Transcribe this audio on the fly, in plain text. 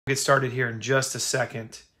Get started here in just a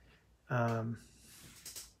second.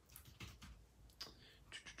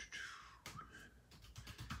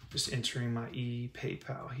 Just entering my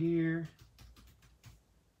PayPal here.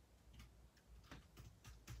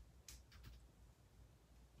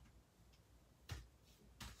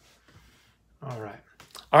 All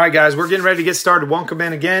right, guys, we're getting ready to get started. Welcome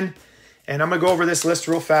in again, and I'm gonna go over this list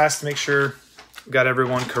real fast to make sure we got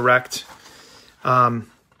everyone correct.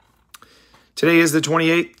 Today is the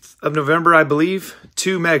 28th of November, I believe.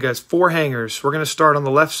 2 megas, 4 hangers. We're going to start on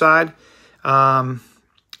the left side.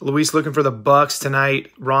 Luis looking for the Bucks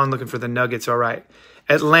tonight. Ron looking for the Nuggets. All right.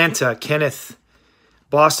 Atlanta, Kenneth.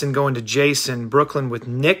 Boston going to Jason. Brooklyn with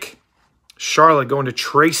Nick. Charlotte going to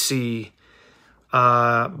Tracy.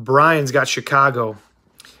 Brian's got Chicago.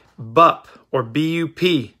 BUP, or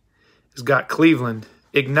B-U-P, has got Cleveland.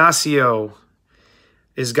 Ignacio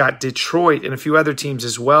has got Detroit and a few other teams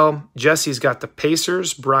as well. Jesse's got the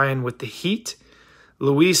Pacers. Brian with the Heat.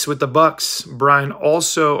 Luis with the Bucks. Brian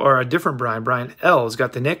also, or a different Brian. Brian L. has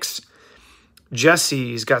got the Knicks.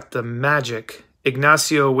 Jesse's got the Magic.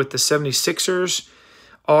 Ignacio with the 76ers.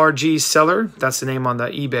 RG Seller, that's the name on the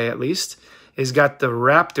eBay at least, has got the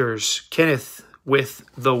Raptors. Kenneth with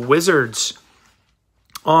the Wizards.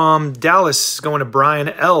 Dallas is going to Brian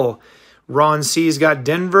L. Ron C's got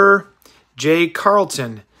Denver. Jay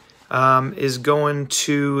Carlton is going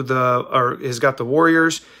to has got the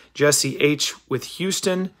Warriors. Jesse H with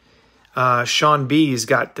Houston. Sean B's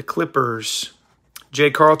got the Clippers. Jay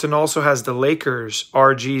Carlton also has the Lakers.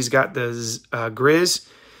 RG's got the Grizz.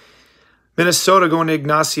 Minnesota going to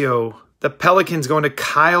Ignacio. The Pelicans going to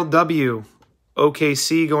Kyle W.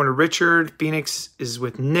 OKC going to Richard. Phoenix is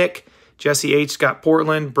with Nick. Jesse H got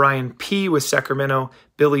Portland. Brian P with Sacramento.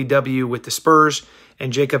 Billy W with the Spurs.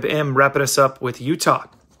 And Jacob M wrapping us up with Utah.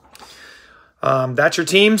 That's your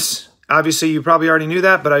teams. Obviously, you probably already knew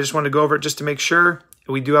that, but I just wanted to go over it just to make sure.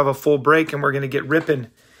 We do have a full break, and we're going to get ripping.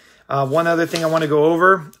 One other thing I want to go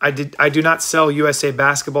over, I do not sell USA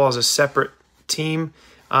Basketball as a separate team.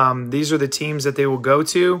 These are the teams that they will go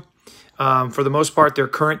to. For the most part, they're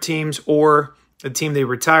current teams or the team they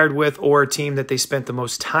retired with or a team that they spent the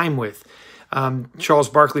most time with. Charles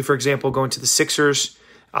Barkley, for example, going to the Sixers.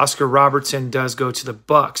 Oscar Robertson does go to the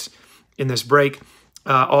Bucks in this break.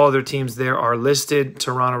 All other teams there are listed.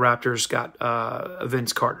 Toronto Raptors got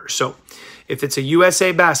Vince Carter. So if it's a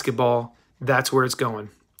USA Basketball, that's where it's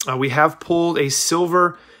going. We have pulled a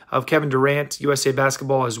silver of Kevin Durant, USA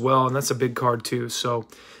Basketball as well, and that's a big card too. So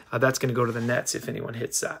that's going to go to the Nets if anyone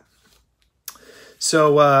hits that.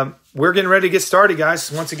 So we're getting ready to get started, guys.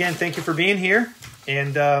 Once again, thank you for being here,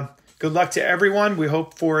 and good luck to everyone. We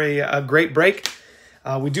hope for a great break.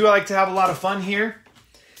 We do like to have a lot of fun here,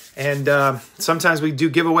 and sometimes we do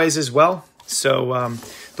giveaways as well. So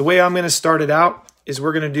the way I'm going to start it out is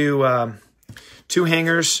we're going to do 2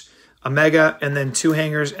 hangers, a mega, and then 2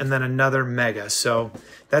 hangers, and then another mega. So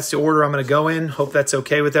that's the order I'm going to go in. Hope that's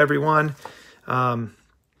okay with everyone.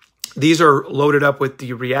 These are loaded up with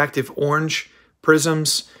the reactive orange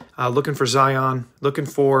prisms. Looking for Zion, looking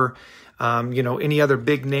for any other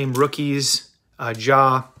big name rookies,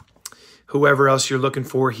 Ja, whoever else you're looking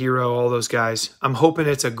for, Hero, all those guys. I'm hoping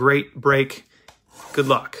it's a great break. Good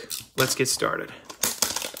luck. Let's get started.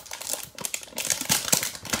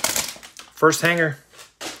 First hanger.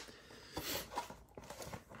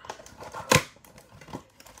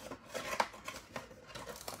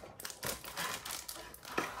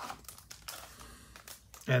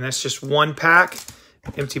 And that's just 1 pack.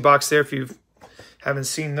 Empty box there if you haven't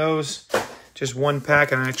seen those. Just 1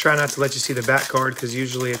 pack, and I try not to let you see the back card because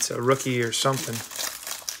usually it's a rookie or something.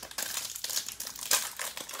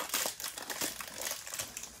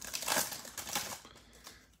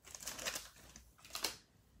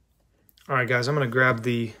 All right, guys, I'm going to grab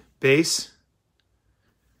the base.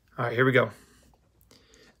 All right, here we go.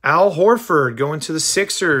 Al Horford going to the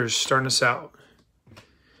Sixers, starting us out.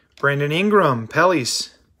 Brandon Ingram,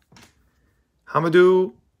 Pellies.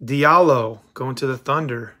 Hamidou Diallo going to the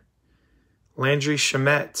Thunder. Landry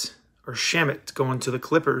Shamet, or Shamet, going to the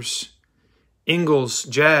Clippers. Ingles,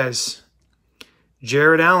 Jazz.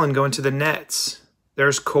 Jared Allen going to the Nets.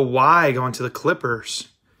 There's Kawhi going to the Clippers.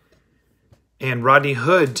 And Rodney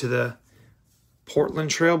Hood to the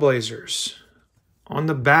Portland Trailblazers. On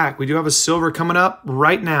the back, we do have a silver coming up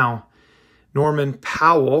right now. Norman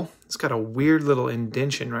Powell. It's got a weird little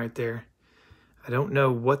indentation right there. I don't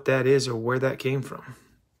know what that is or where that came from.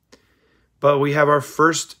 But we have our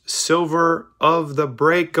first silver of the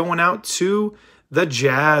break going out to the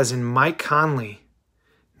Jazz and Mike Conley.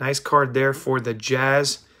 Nice card there for the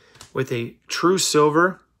Jazz with a true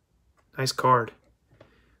silver. Nice card.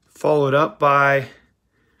 Followed up by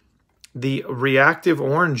The reactive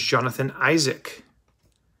orange, Jonathan Isaac.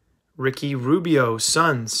 Ricky Rubio,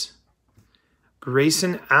 Suns.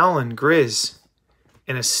 Grayson Allen, Grizz.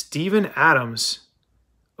 And a Steven Adams,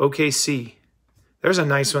 OKC. There's a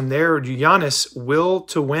nice one there. Giannis, Will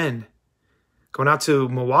to Win. Going out to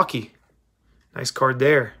Milwaukee. Nice card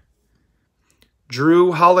there.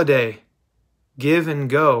 Drew Holiday, Give and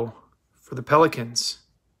Go for the Pelicans.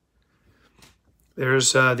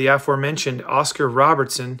 There's the aforementioned Oscar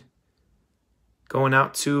Robertson going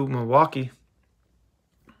out to Milwaukee.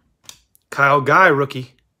 Kyle Guy,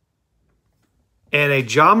 rookie. And a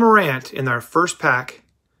Ja Morant in our first pack,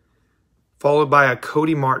 followed by a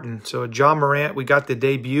Cody Martin. So a Ja Morant, we got the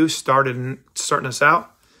debut starting us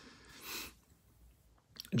out.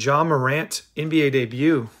 Ja Morant, NBA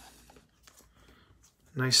debut.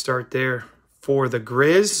 Nice start there for the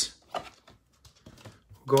Grizz.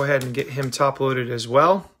 We'll go ahead and get him top-loaded as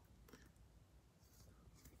well.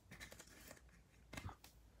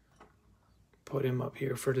 Put him up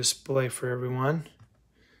here for display for everyone.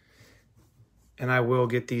 And I will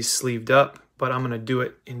get these sleeved up, but I'm going to do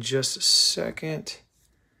it in just a second.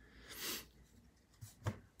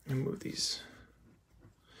 Let me move these.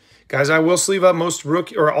 Guys, I will sleeve up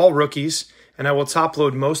all rookies, and I will top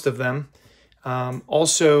load most of them.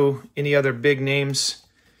 Also, any other big names,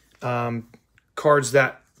 cards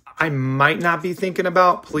that I might not be thinking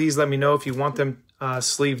about, please let me know if you want them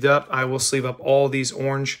sleeved up. I will sleeve up all these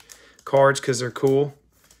orange cards because they're cool,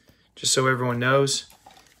 just so everyone knows.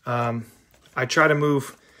 I try to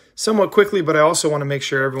move somewhat quickly, but I also want to make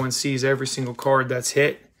sure everyone sees every single card that's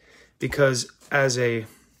hit, because as a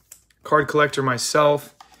card collector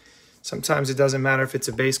myself, sometimes it doesn't matter if it's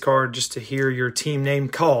a base card, just to hear your team name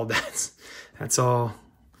called. That's all.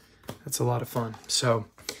 That's a lot of fun. So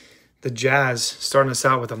the Jazz starting us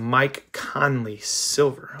out with a Mike Conley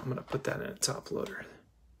silver. I'm going to put that in a top loader.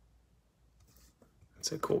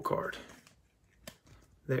 That's a cool card.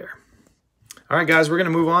 There. All right, guys, we're going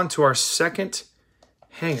to move on to our second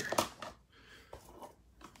hanger.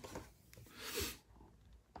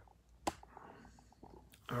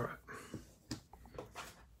 All right.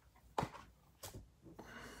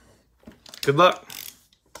 Good luck.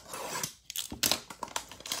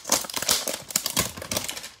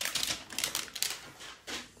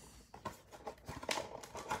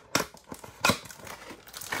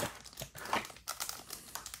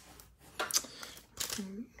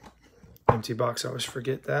 Empty box, I always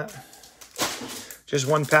forget that. Just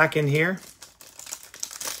one pack in here.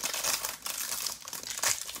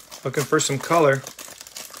 Looking for some color.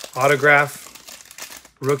 Autograph,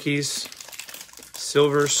 rookies,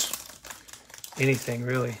 silvers, anything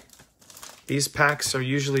really. These packs are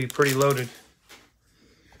usually pretty loaded.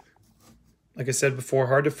 Like I said before,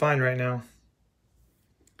 hard to find right now.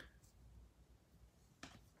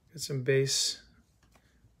 Get some base.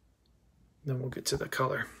 Then we'll get to the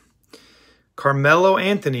color. Carmelo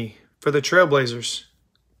Anthony for the Trailblazers.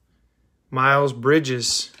 Miles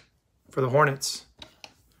Bridges for the Hornets.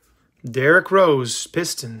 Derrick Rose,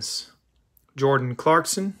 Pistons. Jordan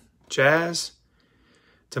Clarkson, Jazz.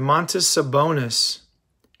 Domantas Sabonis,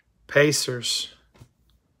 Pacers.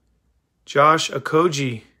 Josh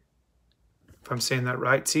Okogie, if I'm saying that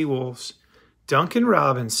right, T-Wolves. Duncan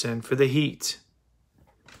Robinson for the Heat.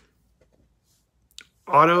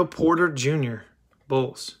 Otto Porter Jr.,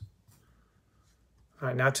 Bulls. All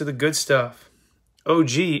right, now to the good stuff. OG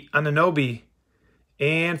Anunoby,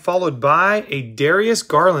 and followed by a Darius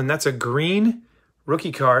Garland. That's a green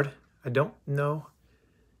rookie card. I don't know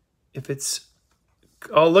if it's...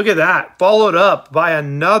 Oh, look at that. Followed up by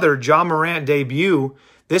another Ja Morant debut.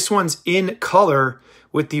 This one's in color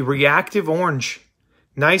with the reactive orange.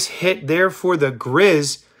 Nice hit there for the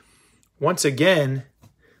Grizz. Once again,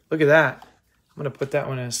 look at that. I'm going to put that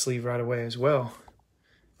one in a sleeve right away as well.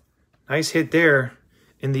 Nice hit there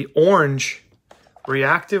in the orange,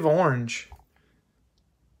 reactive orange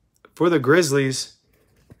for the Grizzlies.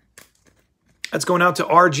 That's going out to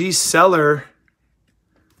RG Seller.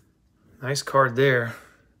 Nice card there.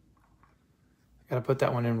 Got to put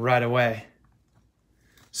that one in right away.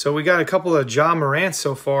 So we got a couple of Ja Morant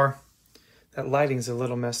so far. That lighting's a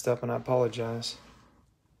little messed up, and I apologize.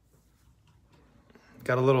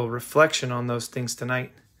 Got a little reflection on those things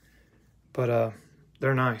tonight. But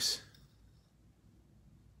they're nice.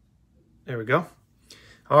 There we go.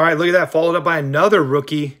 All right, look at that. Followed up by another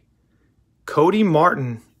rookie, Cody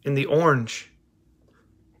Martin in the orange.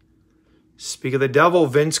 Speak of the devil,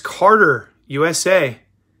 Vince Carter, USA,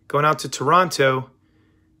 going out to Toronto.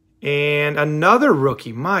 And another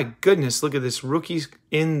rookie. My goodness, look at this. Rookie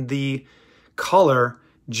in the color,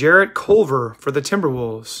 Jarrett Culver for the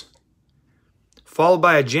Timberwolves. followed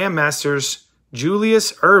by a Jam Masters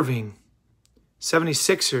Julius Erving,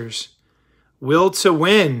 76ers. Will to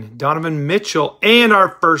Win, Donovan Mitchell, and our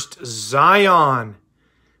first Zion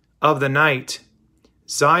of the night,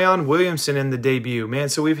 Zion Williamson in the debut. Man,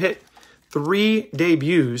 so we've hit 3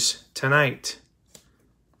 debuts tonight.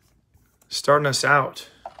 Starting us out.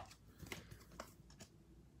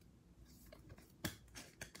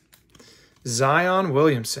 Zion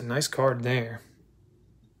Williamson, nice card there.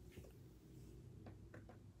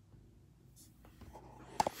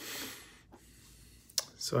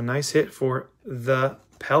 So a nice hit for the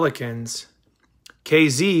Pelicans.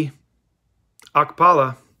 KZ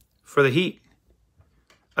Okpala for the Heat.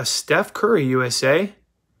 A Steph Curry USA.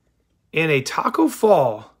 And a Taco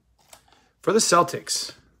Fall for the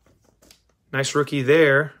Celtics. Nice rookie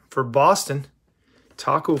there for Boston.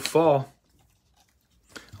 Taco Fall.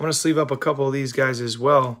 I'm going to sleeve up a couple of these guys as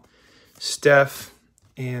well. Steph.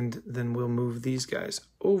 And then we'll move these guys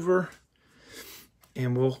over.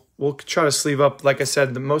 And we'll try to sleeve up, like I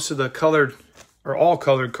said, most of the colored, or all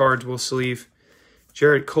colored cards we'll sleeve.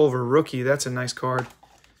 Jarrett Culver, rookie. That's a nice card.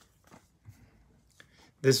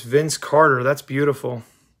 This Vince Carter, that's beautiful.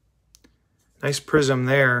 Nice prism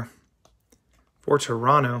there for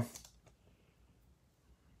Toronto.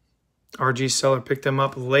 RG Seller picked them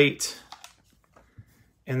up late.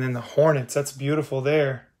 And then the Hornets, that's beautiful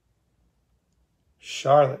there.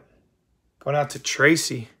 Charlotte. Going out to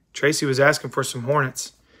Tracy. Tracy was asking for some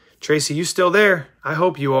Hornets. Tracy, you still there? I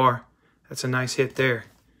hope you are. That's a nice hit there.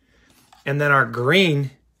 And then our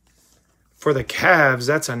green for the Cavs,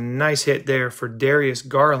 that's a nice hit there for Darius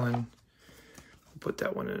Garland. We'll put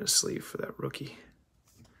that one in a sleeve for that rookie.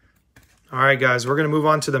 All right, guys, we're going to move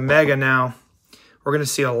on to the Mega now. We're going to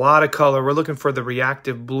see a lot of color. We're looking for the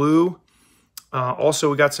reactive blue.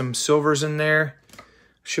 Also, we got some silvers in there.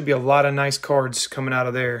 Should be a lot of nice cards coming out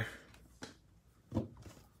of there.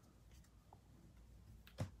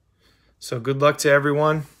 So good luck to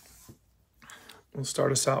everyone. We'll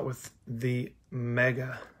start us out with the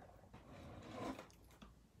Mega.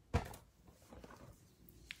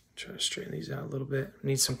 Try to straighten these out a little bit.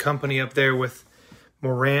 Need some company up there with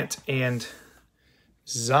Morant and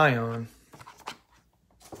Zion.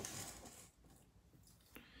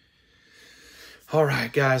 All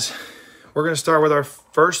right, guys. We're going to start with our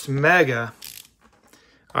first Mega.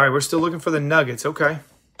 All right, we're still looking for the Nuggets. Okay.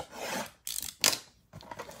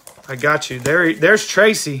 I got you. There's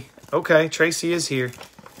Tracy. Okay, Tracy is here.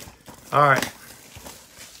 All right.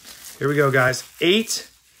 Here we go, guys. 8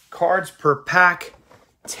 cards per pack.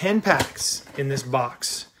 10 packs in this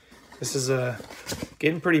box. This is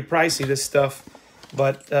getting pretty pricey, this stuff.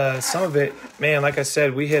 But some of it, man, like I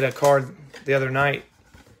said, we hit a card the other night.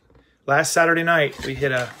 Last Saturday night, we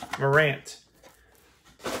hit a Morant.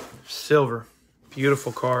 Silver.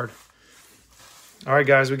 Beautiful card. All right,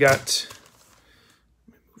 guys, we got...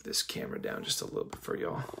 this camera down just a little bit for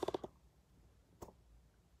y'all.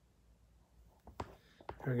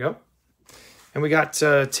 There we go. And we got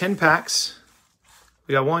 10 packs.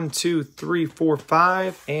 We got 1, 2, 3, 4,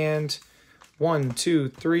 5, and 1, 2,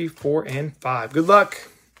 3, 4, and 5. Good luck.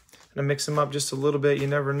 I'm going to mix them up just a little bit. You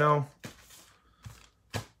never know.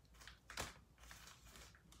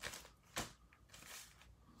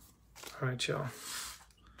 All right, y'all.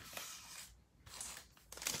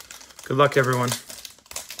 Good luck, everyone.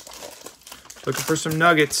 Looking for some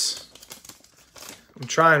nuggets. I'm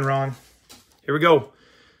trying, Ron. Here we go.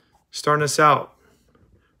 Starting us out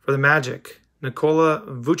for the Magic. Nikola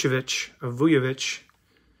Vucevic.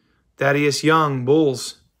 Thaddeus Young,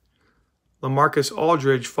 Bulls. LaMarcus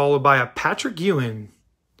Aldridge, followed by a Patrick Ewing.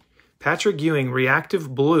 Patrick Ewing,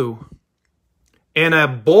 reactive blue. And a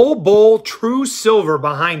Bull true silver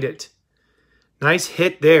behind it. Nice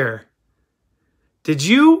hit there. Did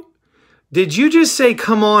you just say,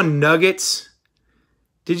 come on, Nuggets?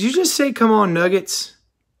 Did you just say, come on, Nuggets?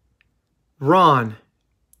 Ron,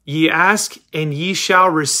 ye ask and ye shall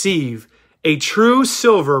receive. A true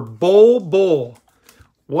silver Bull.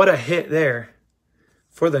 What a hit there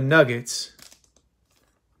for the Nuggets.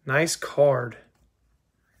 Nice card.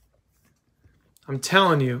 I'm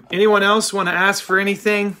telling you, anyone else want to ask for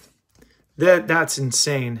anything? That's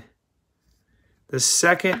insane. The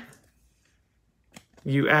second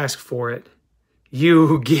you ask for it,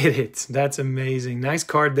 you get it. That's amazing. Nice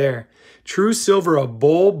card there. True silver, a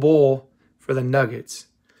Bull for the Nuggets.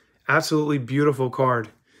 Absolutely beautiful card.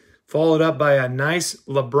 Followed up by a nice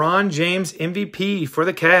LeBron James MVP for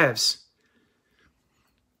the Cavs.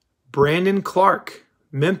 Brandon Clark,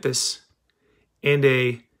 Memphis. And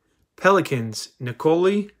a Pelicans,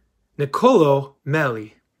 Nicolo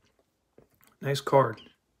Melli. Nice card.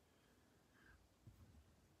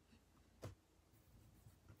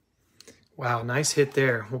 Wow, nice hit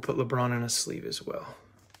there. We'll put LeBron in a sleeve as well.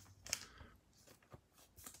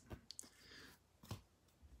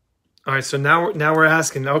 All right, so now we're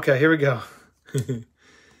asking. Okay, here we go.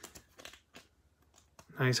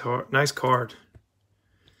 Nice card.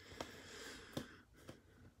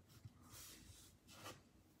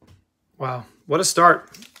 Wow, what a start.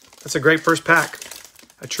 That's a great first pack.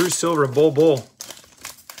 A true silver bull.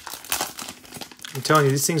 I'm telling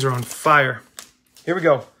you, these things are on fire. Here we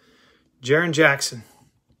go. Jaren Jackson,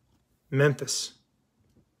 Memphis.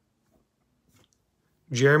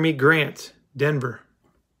 Jeremy Grant, Denver.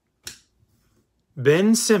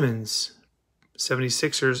 Ben Simmons,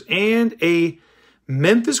 76ers. And a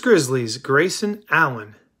Memphis Grizzlies, Grayson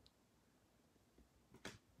Allen.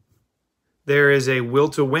 There is a will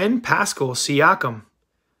to win, Pascal Siakam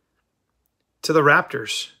to the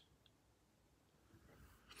Raptors.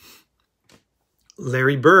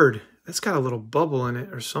 Larry Bird. That's got a little bubble in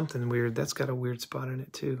it or something weird. That's got a weird spot in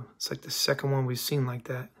it too. It's like the second one we've seen like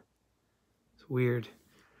that. It's weird.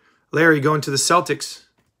 Larry going to the Celtics.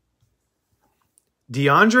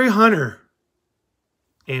 DeAndre Hunter.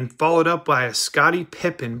 And followed up by a Scottie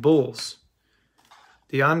Pippen, Bulls.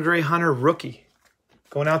 DeAndre Hunter, rookie.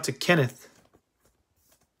 Going out to Kenneth.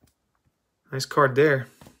 Nice card there.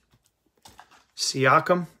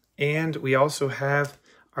 Siakam. And we also have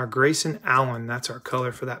our Grayson Allen. That's our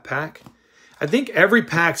color for that pack. I think every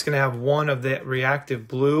pack's going to have one of that reactive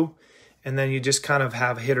blue, and then you just kind of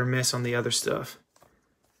have hit or miss on the other stuff.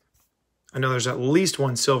 I know there's at least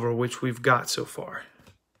one silver, which we've got so far.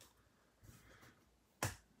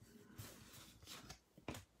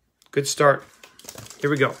 Good start. Here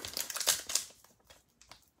we go.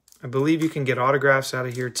 I believe you can get autographs out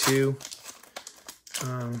of here too.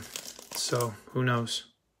 So who knows?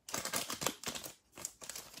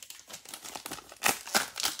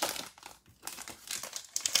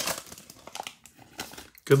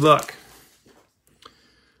 Good luck.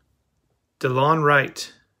 DeLon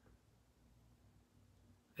Wright.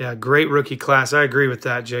 Yeah, great rookie class. I agree with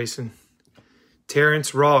that, Jason.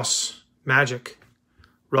 Terrence Ross, Magic.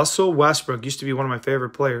 Russell Westbrook used to be one of my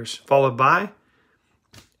favorite players. Followed by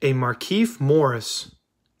a Markieff Morris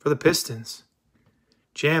for the Pistons.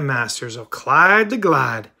 Jam Masters of Clyde the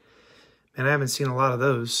Glide. Man, I haven't seen a lot of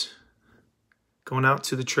those. Going out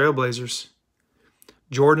to the Trailblazers.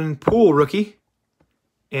 Jordan Poole, rookie.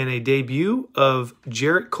 And a debut of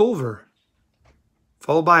Jarrett Culver.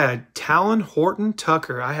 Followed by a Talon Horton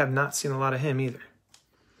Tucker. I have not seen a lot of him either.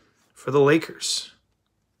 For the Lakers.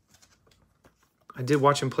 I did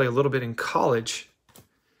watch him play a little bit in college.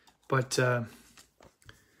 But have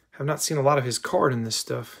not seen a lot of his card in this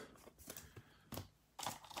stuff.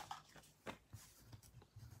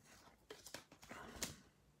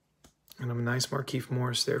 And a nice Markieff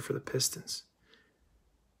Morris there for the Pistons.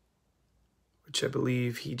 Which I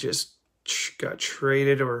believe he just got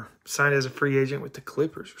traded or signed as a free agent with the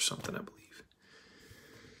Clippers or something, I believe.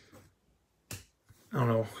 I don't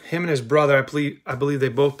know. Him and his brother, I believe they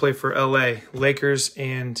both play for LA, Lakers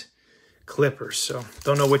and Clippers. So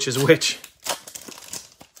don't know which is which.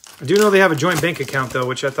 I do know they have a joint bank account, though,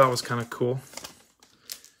 which I thought was kind of cool.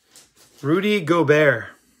 Rudy Gobert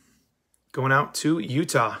going out to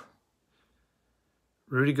Utah.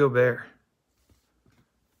 Rudy Gobert.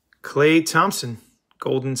 Klay Thompson,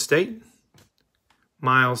 Golden State.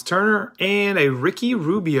 Miles Turner, and a Ricky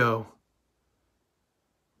Rubio.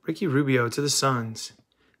 Ricky Rubio to the Suns.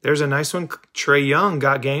 There's a nice one. Trae Young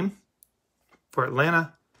got game for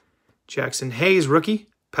Atlanta. Jackson Hayes, rookie,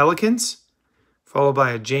 Pelicans. Followed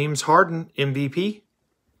by a James Harden, MVP.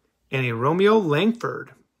 And a Romeo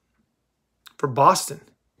Langford for Boston.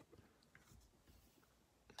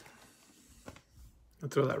 I'll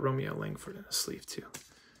throw that Romeo Langford in a sleeve too.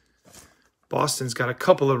 Boston's got a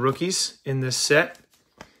couple of rookies in this set.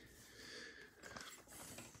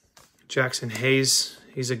 Jackson Hayes,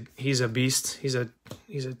 he's a beast. He's a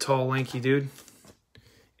tall, lanky dude.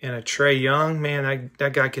 And a Trae Young, man,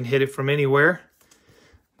 that guy can hit it from anywhere.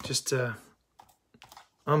 Just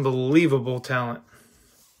unbelievable talent.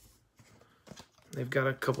 They've got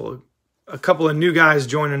a couple of new guys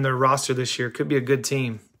joining their roster this year. Could be a good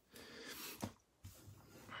team.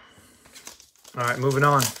 All right, moving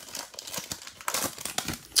on.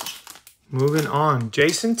 Moving on.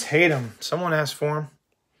 Jason Tatum. Someone asked for him.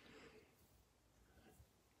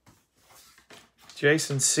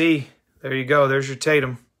 Jason C. There you go. There's your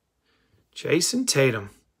Tatum. Jason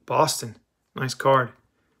Tatum. Boston. Nice card.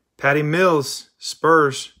 Patty Mills.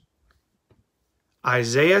 Spurs.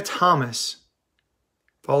 Isaiah Thomas.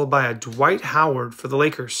 Followed by a Dwight Howard for the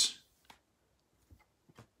Lakers.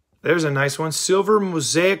 There's a nice one. Silver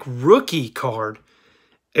Mosaic rookie card.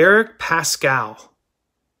 Eric Pascal.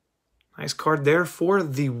 Nice card there for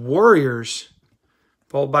the Warriors.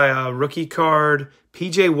 Followed by a rookie card,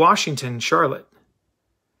 P.J. Washington, Charlotte.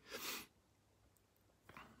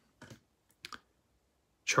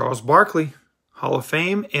 Charles Barkley, Hall of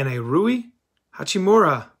Fame, and a Rui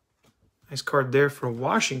Hachimura. Nice card there for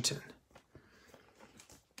Washington.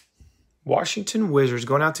 Washington Wizards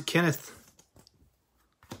going out to Kenneth.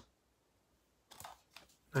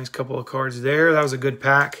 Nice couple of cards there. That was a good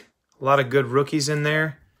pack. A lot of good rookies in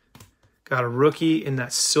there. Got a rookie in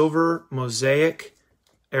that silver Mosaic,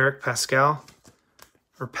 Eric Pascal,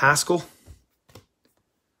 or Pascal.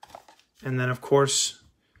 And then, of course,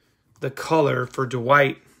 the color for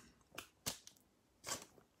Dwight.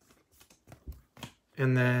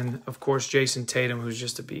 And then, of course, Jason Tatum, who's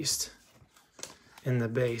just a beast in the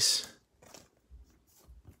base.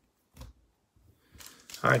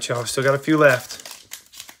 All right, y'all. Still got a few left.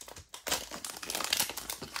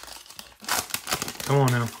 Come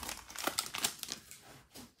on now.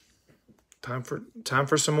 Time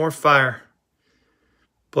for some more fire.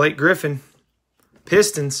 Blake Griffin,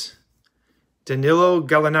 Pistons. Danilo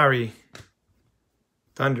Gallinari,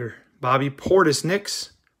 Thunder. Bobby Portis,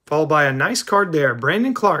 Knicks. Followed by a nice card there.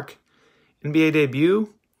 Brandon Clark, NBA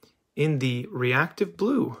debut in the reactive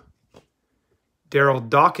blue. Daryl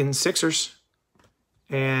Dawkins, Sixers.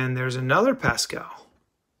 And there's another Pascal.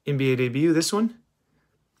 NBA debut, this one.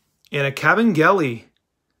 And a Kabengele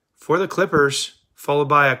for the Clippers, followed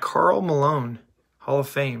by a Karl Malone, Hall of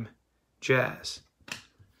Fame, Jazz.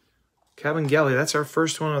 Kabengele, that's our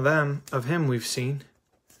first one of him we've seen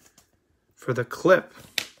for the Clip.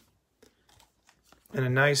 And a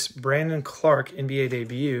nice Brandon Clark NBA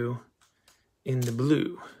debut in the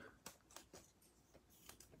blue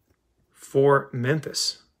for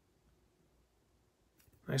Memphis.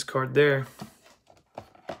 Nice card there.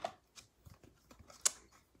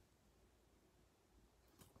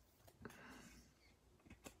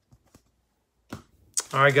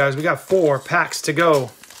 All right, guys, we got 4 packs to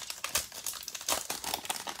go.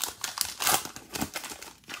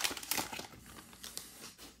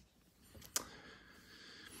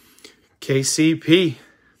 KCP,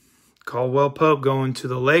 Caldwell Pope going to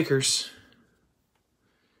the Lakers.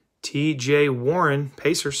 TJ Warren,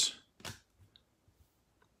 Pacers.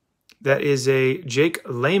 That is a Jake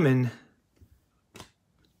Layman,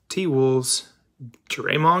 T-Wolves.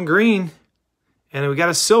 Draymond Green. And we got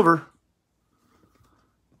a silver.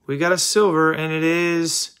 We got a silver, and it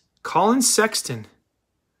is Colin Sexton.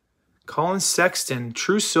 Colin Sexton,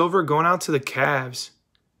 true silver, going out to the Cavs.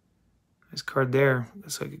 Nice card there.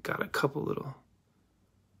 Looks like it got a couple little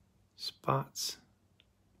spots.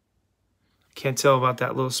 Can't tell about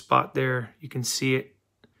that little spot there. You can see it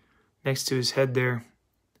next to his head there.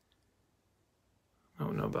 I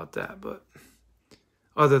don't know about that, but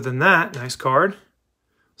other than that, nice card.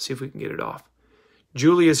 Let's see if we can get it off.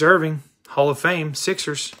 Julius Erving, Hall of Fame,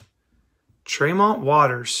 Sixers. Tremont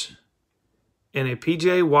Waters in a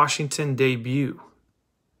P.J. Washington debut.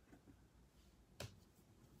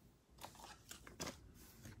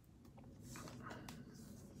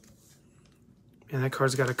 And that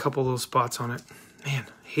card's got a couple little spots on it. Man,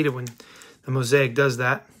 I hate it when the Mosaic does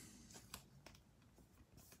that.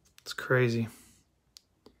 It's crazy.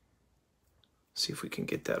 See if we can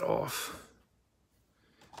get that off.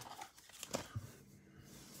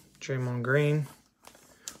 Draymond Green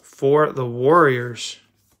for the Warriors.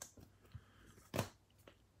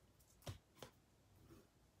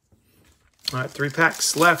 All right, 3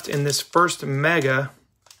 packs left in this first mega.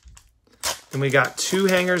 And we got 2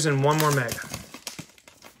 hangers and 1 more mega.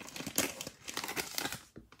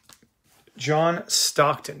 John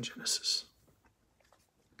Stockton, Genesis.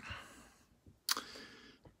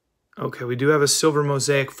 Okay, we do have a silver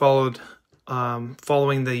Mosaic following the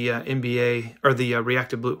NBA, or the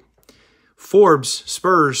reactive blue. Forbes,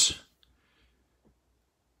 Spurs.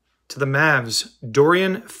 To the Mavs,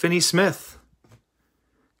 Dorian Finney-Smith.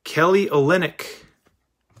 Kelly Olynyk,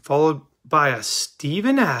 followed by a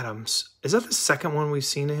Steven Adams. Is that the second one we've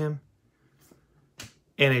seen of him?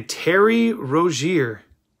 And a Terry Rozier.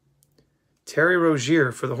 Terry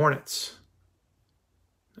Rozier for the Hornets.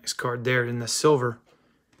 Nice card there in the silver.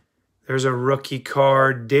 There's a rookie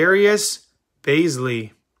card. Darius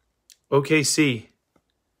Baisley, OKC.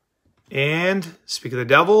 And speak of the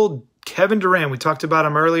devil, Kevin Durant. We talked about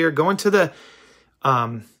him earlier. Going to the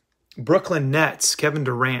Brooklyn Nets, Kevin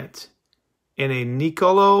Durant. And a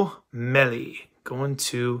Nicolo Melli going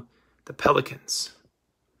to the Pelicans.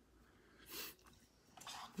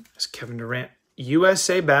 That's Kevin Durant.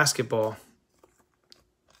 USA Basketball.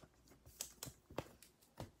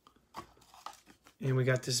 And we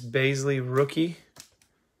got this Baisley rookie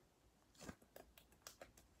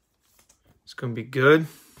It's going to be good.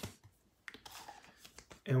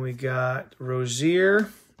 And we got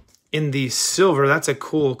Rozier in the silver. That's a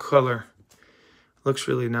cool color. Looks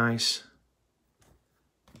really nice.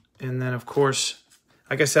 And then, of course,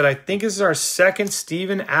 like I said, I think this is our second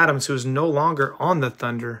Steven Adams, who is no longer on the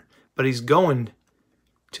Thunder, but he's going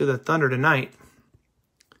to the Thunder tonight.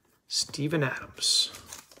 Steven Adams.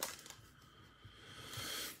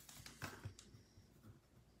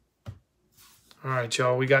 All right,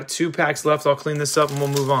 y'all. We got 2 packs left. I'll clean this up and we'll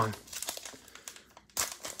move on.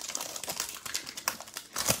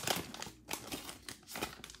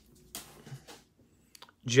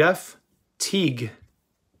 Jeff Teague,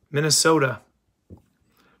 Minnesota.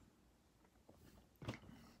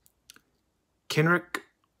 Kenrick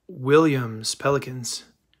Williams, Pelicans.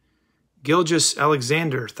 Gilgeous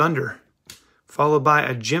Alexander, Thunder. Followed by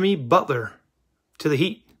a Jimmy Butler to the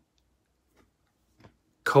Heat.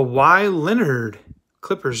 Kawhi Leonard,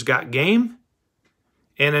 Clippers got game.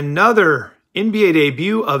 And another NBA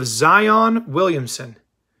debut of Zion Williamson.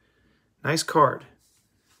 Nice card.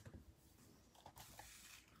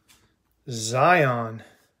 Zion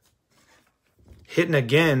hitting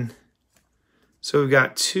again. So we've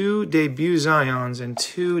got 2 debut Zions and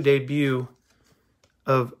 2 debut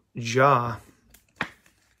of Ja. I'm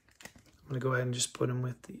going to go ahead and just put him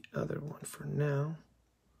with the other one for now.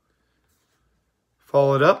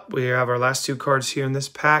 Followed up, we have our last 2 cards here in this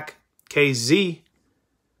pack. KZ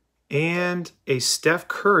and a Steph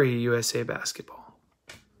Curry USA basketball.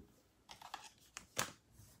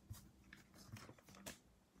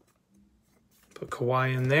 Put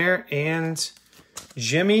Kawhi in there and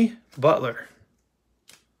Jimmy Butler.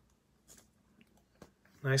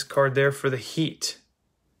 Nice card there for the Heat.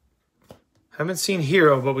 Haven't seen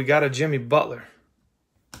Hero, but we got a Jimmy Butler.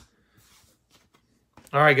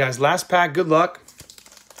 All right, guys, last pack. Good luck.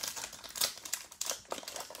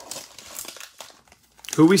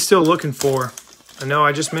 Who we still looking for? I know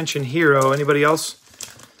I just mentioned Hero. Anybody else?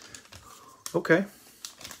 Okay.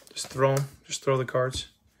 Just throw them. Just throw the cards.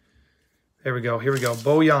 There we go. Here we go.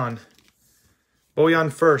 Bojan.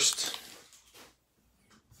 Bojan first.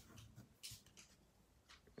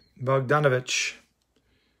 Bogdanovic.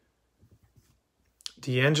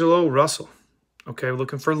 D'Angelo Russell. Okay, we're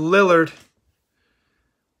looking for Lillard.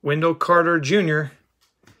 Wendell Carter Jr.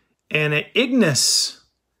 And an Ignis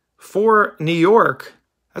for New York.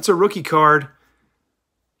 That's a rookie card.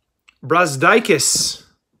 Brazdeikis.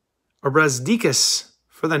 Or Brazdeikis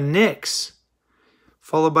for the Knicks.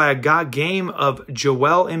 Followed by a got game of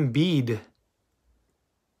Joel Embiid.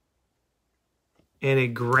 And a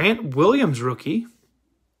Grant Williams rookie.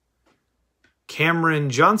 Cameron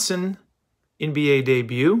Johnson, NBA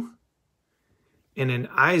debut. And an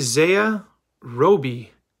Isaiah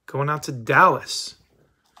Roby going out to Dallas.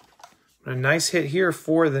 A nice hit here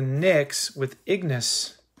for the Knicks with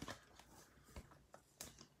Ignis.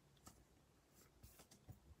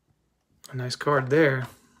 A nice card there.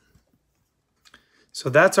 So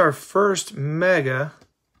that's our first mega.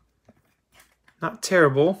 Not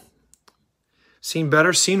terrible. Seen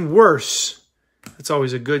better, seen worse. That's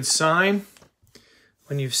always a good sign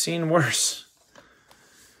when you've seen worse.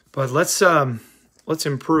 But let's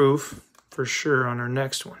improve for sure on our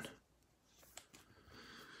next one.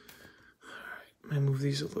 All right, let me move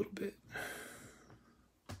these a little bit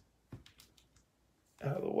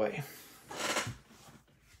out of the way.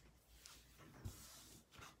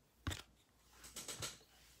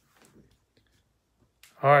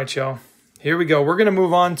 All right, y'all. Here we go. We're going to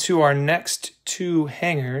move on to our next 2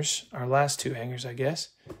 hangers. Our last 2 hangers, I guess.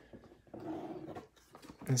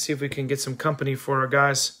 And see if we can get some company for our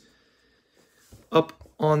guys up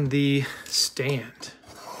on the stand.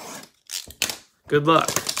 Good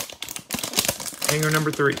luck. Hanger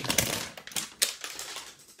number 3.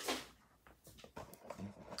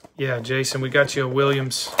 Yeah, Jason, we got you a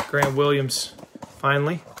Williams, Grant Williams,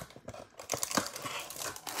 finally.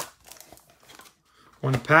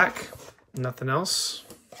 1 pack, nothing else.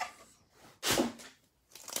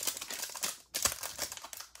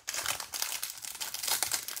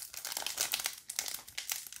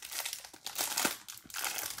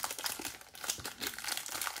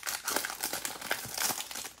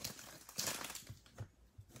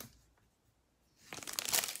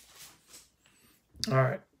 All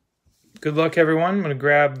right. Good luck, everyone. I'm going to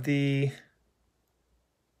grab the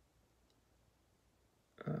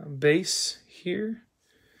base here.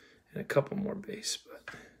 And a couple more base,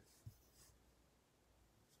 but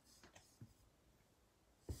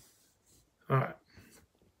all right.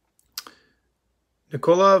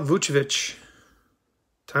 Nikola Vucevic.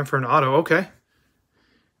 Time for an auto. Okay.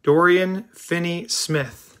 Dorian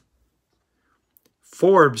Finney-Smith.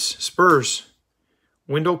 Forbes, Spurs.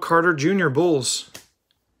 Wendell Carter Jr., Bulls.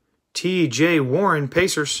 T.J. Warren,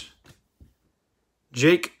 Pacers.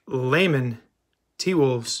 Jake Layman,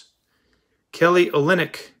 T-Wolves. Kelly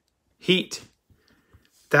Olynyk, Heat.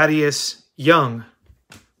 Thaddeus Young,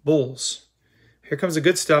 Bulls. Here comes the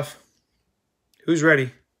good stuff. Who's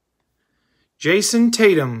ready? Jason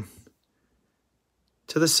Tatum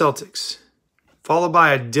to the Celtics, followed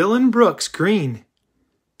by a Dylan Brooks green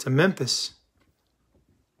to Memphis.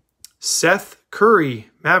 Seth Curry,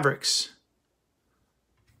 Mavericks.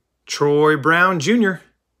 Troy Brown Jr.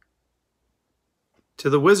 to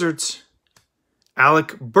the Wizards.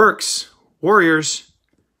 Alec Burks, Warriors.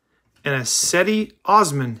 And a Cedi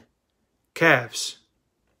Osman, Cavs.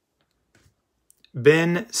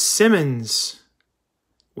 Ben Simmons,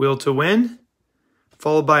 Will to Win,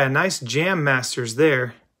 followed by a nice Jam Masters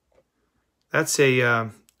there. That's a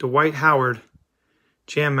Dwight Howard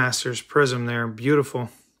Jam Masters Prism there. Beautiful.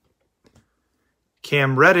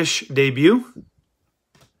 Cam Reddish debut.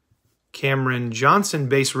 Cameron Johnson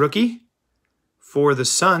base rookie for the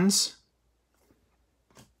Suns.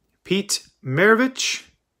 Pete Maravich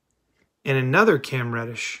and another Cam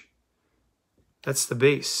Reddish. That's the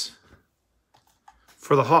base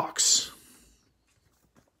for the Hawks.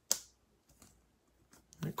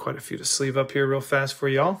 Quite a few to sleeve up here real fast for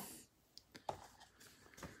y'all.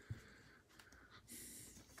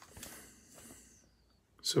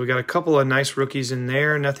 So we got a couple of nice rookies in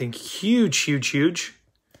there. Nothing huge.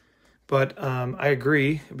 But I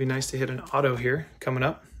agree. It'd be nice to hit an auto here coming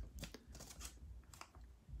up.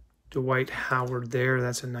 Dwight Howard there.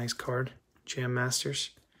 That's a nice card. Jam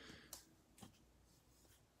Masters.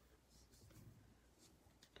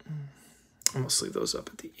 I'm going to sleeve those up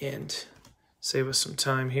at the end. Save us some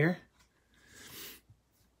time here.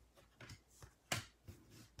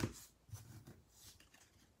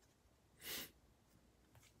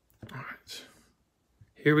 All right.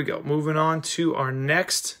 Here we go. Moving on to our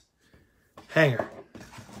next hanger.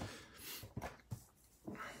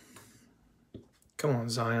 Come on,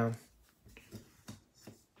 Zion.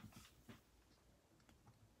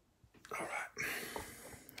 All right.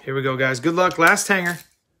 Here we go, guys. Good luck. Last hanger.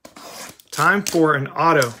 Time for an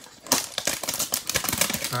auto.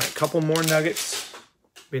 All right, couple more nuggets.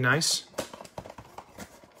 Be nice.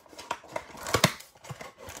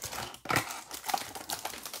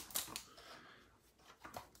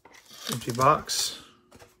 Empty box.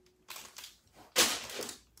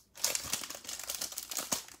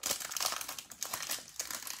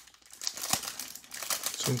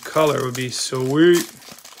 Some color would be sweet.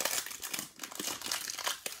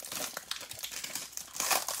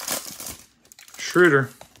 Schroeder.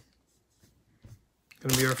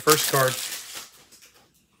 Gonna be our first card.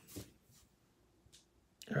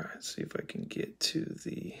 All right, let's see if I can get to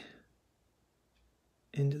the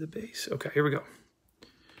end of the base. Okay, here we go.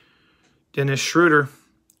 Dennis Schroeder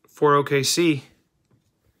for OKC.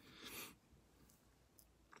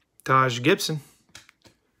 Taj Gibson.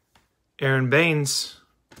 Aaron Baines.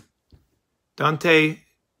 Dante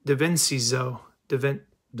DiVincenzo.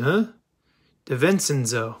 DiVincenzo.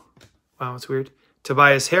 Wow, that's weird.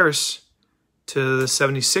 Tobias Harris to the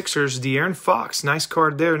 76ers. De'Aaron Fox. Nice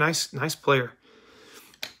card there. Nice player.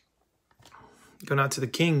 Going out to the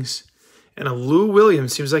Kings. And a Lou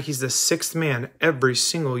Williams. Seems like he's the sixth man every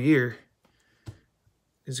single year.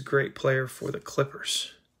 He's a great player for the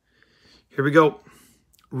Clippers. Here we go.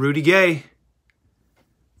 Rudy Gay.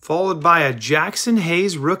 Followed by a Jackson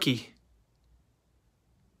Hayes rookie.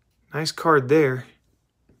 Nice card there.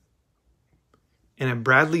 And a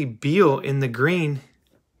Bradley Beal in the green.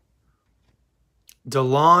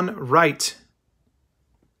 DeLon Wright,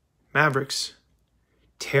 Mavericks.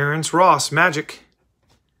 Terrence Ross, Magic.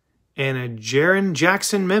 And a Jaren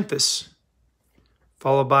Jackson, Memphis.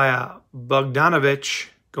 Followed by a Bogdanovich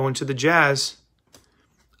going to the Jazz.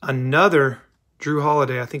 Another Drew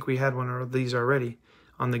Holiday. I think we had one of these already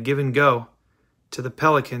on the give and go to the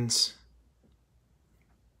Pelicans.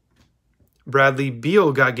 Bradley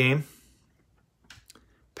Beal got game.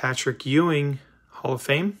 Patrick Ewing, Hall of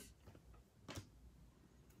Fame.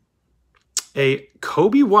 A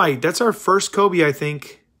Kobe White. That's our first Kobe, I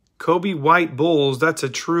think. Kobe White Bulls. That's a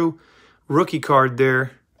true rookie card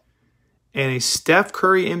there. And a Steph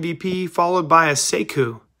Curry MVP followed by a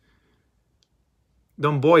Sekou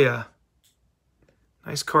Domboya.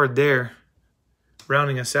 Nice card there.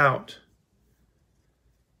 Rounding us out.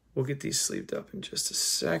 We'll get these sleeved up in just a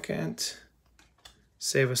second.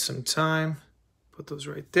 Save us some time. Put those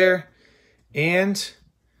right there. And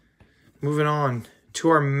moving on to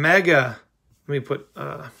our mega. Let me put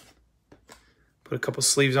Put a couple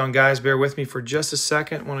sleeves on, guys. Bear with me for just a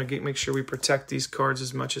second. Want to make sure we protect these cards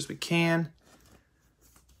as much as we can.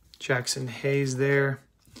 Jackson Hayes there.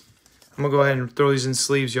 I'm going to go ahead and throw these in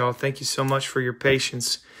sleeves, y'all. Thank you so much for your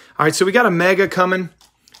patience. All right, so we got a mega coming.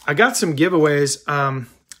 I got some giveaways. I'm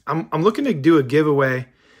looking to do a giveaway.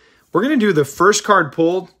 We're going to do the first card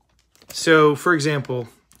pulled. So, for example,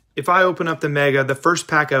 if I open up the mega, the first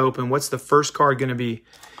pack I open, what's the first card going to be?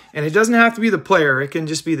 And it doesn't have to be the player. It can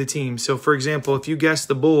just be the team. So, for example, if you guess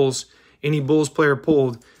the Bulls, any Bulls player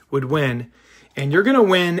pulled would win. And you're going to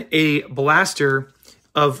win a blaster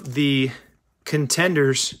of the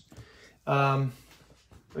Contenders. Let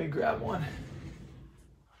me grab one.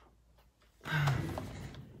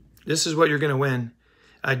 This is what you're going to win.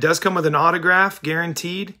 It does come with an autograph,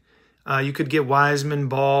 guaranteed. You could get Wiseman,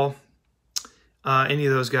 Ball, any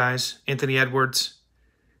of those guys. Anthony Edwards.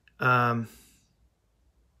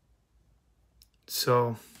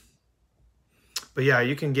 But yeah,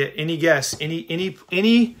 you can get any guess,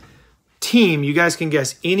 any team. You guys can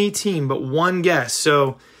guess any team, but one guess.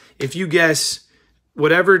 So if you guess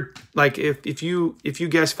whatever, like if you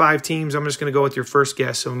guess 5 teams, I'm just going to go with your first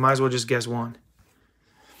guess. So we might as well just guess one.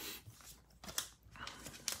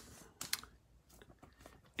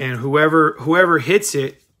 And whoever hits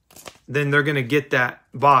it, then they're going to get that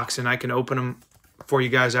box, and I can open them for you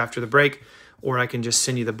guys after the break, or I can just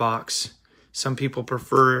send you the box. Some people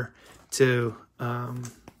prefer to,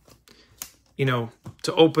 to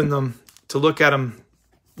open them, to look at them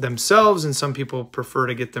themselves, and some people prefer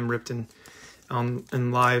to get them ripped in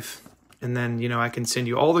live. And then, I can send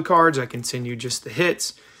you all the cards. I can send you just the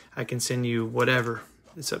hits. I can send you whatever.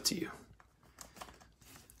 It's up to you.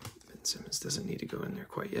 Ben Simmons doesn't need to go in there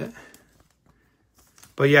quite yet.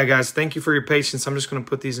 But yeah, guys, thank you for your patience. I'm just going to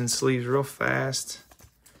put these in sleeves real fast.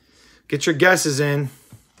 Get your guesses in.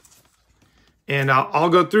 And I'll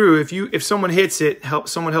go through. If someone hits it,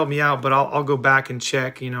 someone help me out, but I'll go back and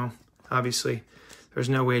check, Obviously, there's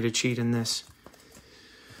no way to cheat in this.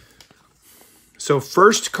 So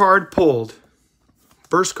first card pulled.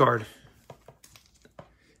 First card.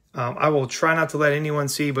 I will try not to let anyone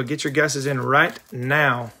see, but get your guesses in right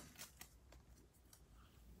now.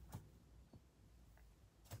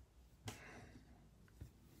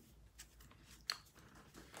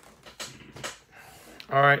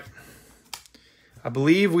 All right. I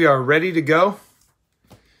believe we are ready to go.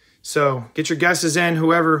 So get your guesses in.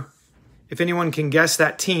 If anyone can guess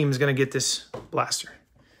that team is going to get this blaster.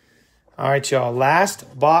 All right, y'all.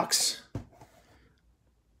 Last box.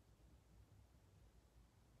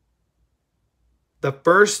 The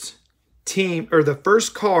first team, or the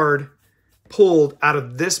first card pulled out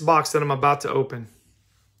of this box that I'm about to open.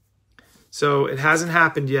 So it hasn't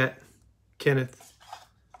happened yet, Kenneth.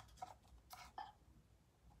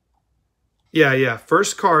 Yeah.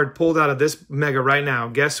 First card pulled out of this mega right now.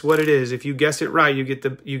 Guess what it is. If you guess it right, you get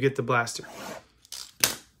the blaster.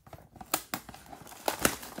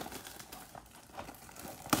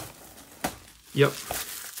 Yep.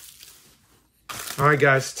 All right,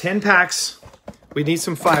 guys. 10 packs. We need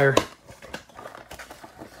some fire.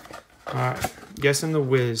 All right. Guessing the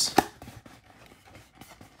Wiz.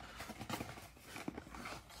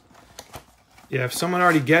 Yeah, if someone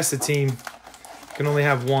already guessed the team, you can only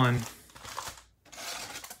have one.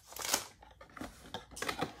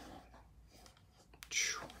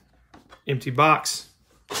 Empty box.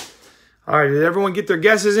 All right, did everyone get their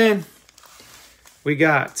guesses in? We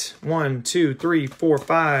got 1, 2, 3, 4,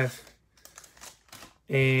 5.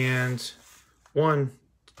 And 1,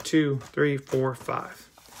 2, 3, 4, 5.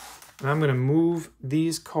 And I'm going to move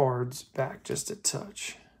these cards back just a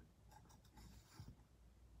touch.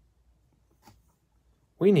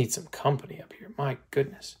 We need some company up here. My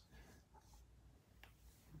goodness.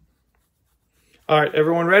 All right,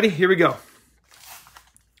 everyone ready? Here we go.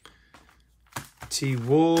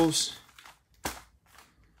 T-Wolves.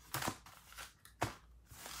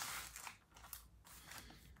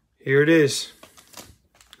 Here it is.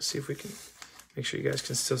 Let's see if we can make sure you guys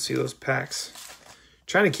can still see those packs.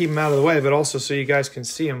 Trying to keep them out of the way, but also so you guys can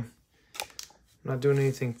see them. I'm not doing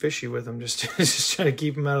anything fishy with them, just trying to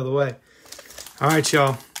keep them out of the way. All right,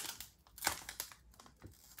 y'all.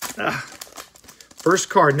 First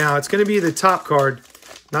card. Now, it's going to be the top card,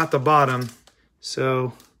 not the bottom.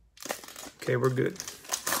 So, okay, we're good.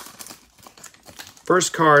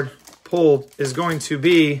 First card pulled is going to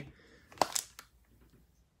be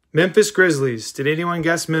Memphis Grizzlies. Did anyone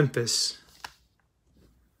guess Memphis?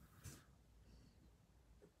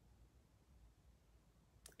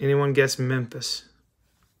 Anyone guess Memphis?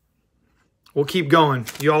 We'll keep going.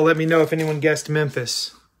 You all let me know if anyone guessed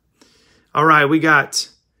Memphis. All right, we got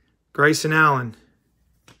Grayson Allen,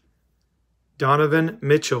 Donovan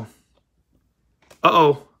Mitchell.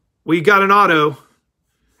 Uh-oh. We got an auto.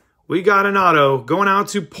 We got an auto. Going out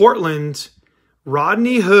to Portland.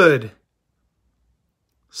 Rodney Hood.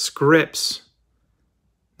 Scripps.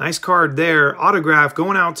 Nice card there. Autograph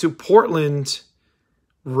going out to Portland.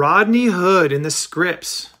 Rodney Hood in the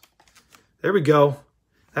Scripps. There we go.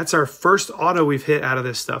 That's our first auto we've hit out of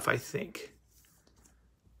this stuff, I think.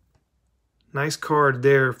 Nice card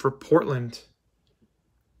there for Portland.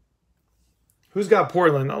 Who's got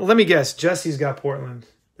Portland? Let me guess. Jesse's got Portland.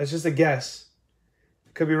 That's just a guess.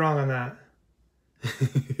 Could be wrong on that.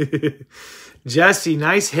 Jesse,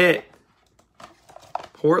 nice hit.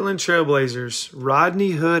 Portland Trailblazers.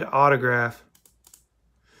 Rodney Hood autograph.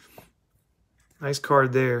 Nice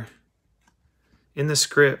card there. In the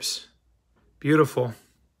Scripps. Beautiful.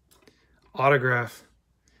 Autograph.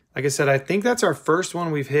 Like I said, I think that's our first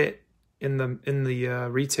one we've hit in the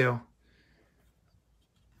retail.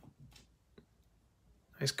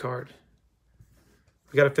 Nice card.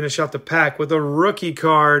 We got to finish out the pack with a rookie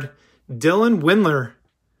card. Dylan Windler.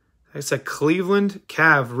 That's a Cleveland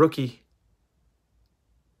Cav rookie.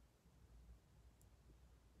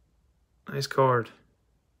 Nice card.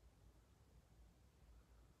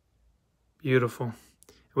 Beautiful.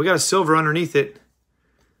 We got a silver underneath it.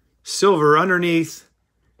 Silver underneath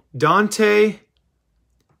Dante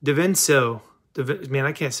DiVincenzo. Man,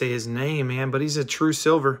 I can't say his name, man, but he's a true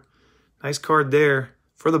silver. Nice card there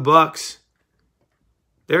for the Bucks.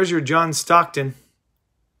 There's your John Stockton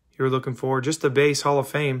you were looking for. Just a base Hall of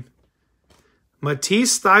Fame.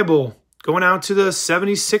 Matisse Thybulle going out to the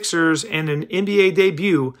 76ers and an NBA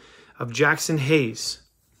debut of Jackson Hayes.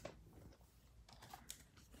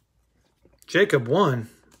 Jacob won.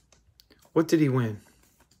 What did he win?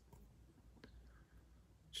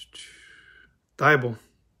 Thybulle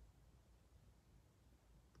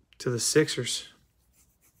to the Sixers.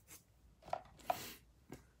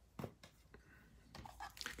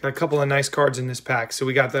 Got a couple of nice cards in this pack. So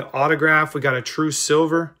we got the autograph. We got a true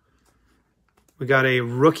silver. We got a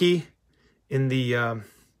rookie in the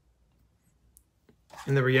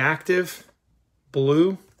reactive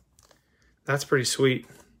blue. That's pretty sweet.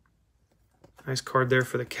 Nice card there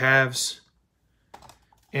for the Cavs.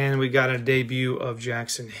 And we got a debut of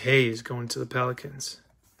Jackson Hayes going to the Pelicans.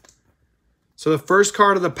 So the first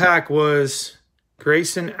card of the pack was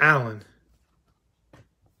Grayson Allen.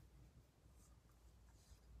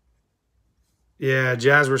 Yeah,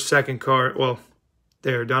 Jazz were second card. Well,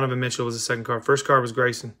 there, Donovan Mitchell was the second card. First card was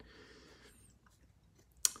Grayson.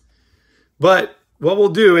 But what we'll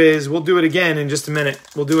do is we'll do it again in just a minute.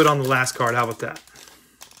 We'll do it on the last card. How about that?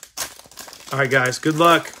 All right, guys, good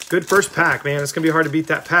luck. Good first pack, man. It's going to be hard to beat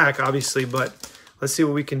that pack, obviously, but let's see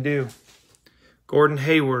what we can do. Gordon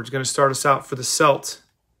Hayward's going to start us out for the Celts.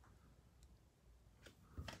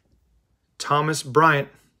 Thomas Bryant,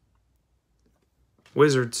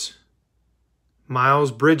 Wizards.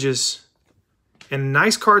 Miles Bridges. And a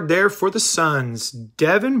nice card there for the Suns.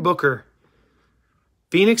 Devin Booker.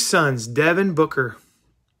 Phoenix Suns, Devin Booker.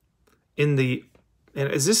 In the,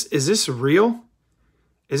 and is this real?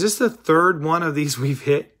 Is this the third one of these we've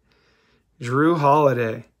hit? Drew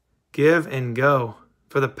Holiday. Give and go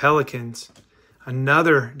for the Pelicans.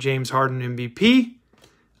 Another James Harden MVP.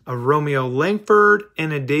 A Romeo Langford.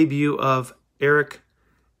 And a debut of Eric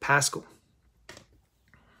Paschall.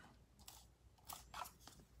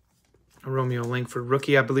 A Romeo Langford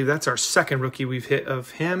rookie. I believe that's our second rookie we've hit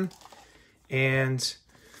of him. And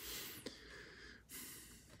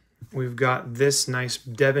we've got this nice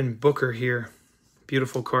Devin Booker here.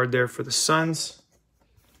 Beautiful card there for the Suns.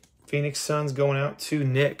 Phoenix Suns going out to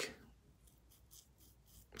Nick.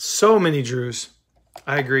 So many Drews.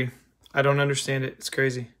 I agree. I don't understand it. It's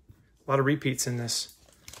crazy. A lot of repeats in this.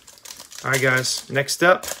 All right, guys. Next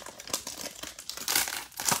up.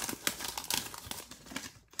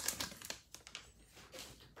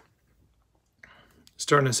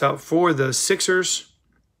 Starting us out for the Sixers.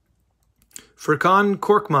 Furkan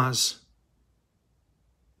Korkmaz.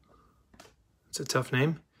 It's a tough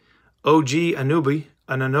name. OG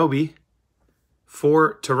Anunoby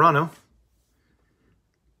for Toronto.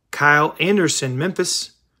 Kyle Anderson,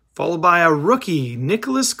 Memphis. Followed by a rookie,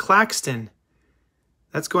 Nicholas Claxton.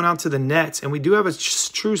 That's going out to the Nets. And we do have a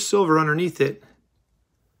true silver underneath it.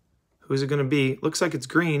 Who's it going to be? Looks like it's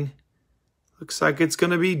green. Looks like it's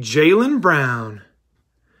going to be Jaylen Brown.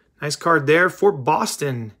 Nice card there for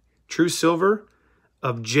Boston. True silver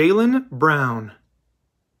of Jaylen Brown.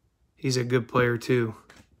 He's a good player too.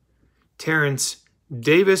 Terrence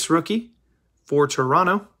Davis, rookie for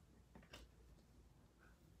Toronto.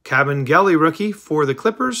 Kabengele, rookie for the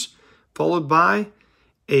Clippers. Followed by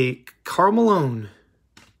a Karl Malone.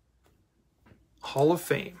 Hall of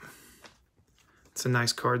Fame. It's a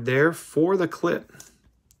nice card there for the clip.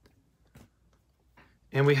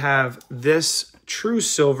 And we have this true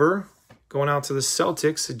silver going out to the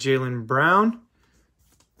Celtics, Jaylen Brown.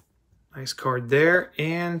 Nice card there.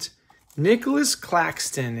 And Nicholas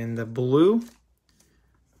Claxton in the blue.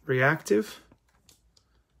 Reactive.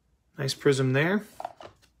 Nice prism there.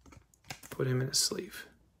 Put him in a sleeve.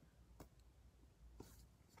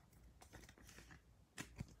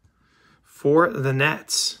 For the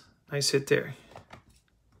Nets. Nice hit there.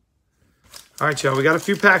 All right, y'all. We got a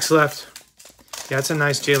few packs left. Yeah, it's a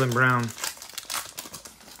nice Jaylen Brown.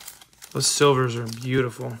 Those silvers are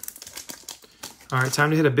beautiful. All right, time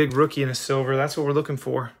to hit a big rookie in a silver. That's what we're looking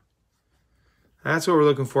for. That's what we're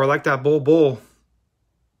looking for. I like that Bull.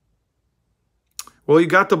 Well, you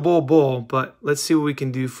got the Bull, but let's see what we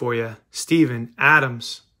can do for you. Steven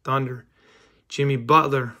Adams, Thunder. Jimmy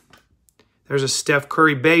Butler. There's a Steph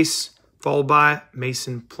Curry base, followed by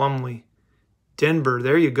Mason Plumlee. Denver,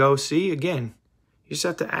 there you go. See, again, you just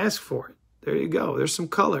have to ask for it. There you go. There's some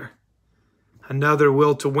color. Another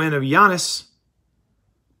will to win of Giannis.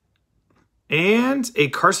 And a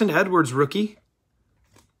Carson Edwards rookie.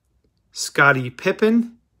 Scottie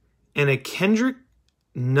Pippen. And a Kendrick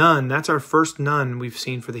Nunn. That's our first Nunn we've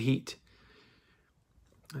seen for the Heat.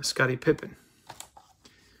 Scottie Pippen.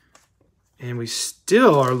 And we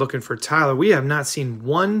still are looking for Tyler. We have not seen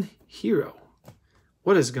one hero.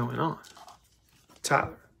 What is going on?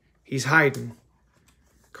 Tyler. He's hiding.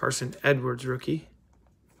 Carson Edwards rookie.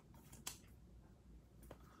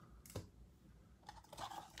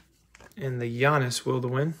 And the Giannis will to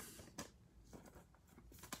win.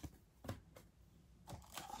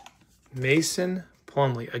 Mason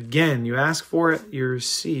Plumlee. Again, you ask for it, you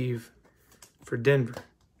receive for Denver.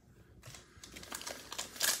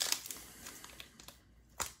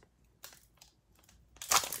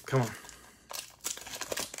 Come on.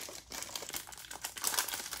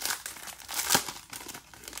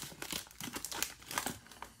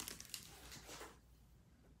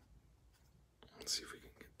 Let's see if we can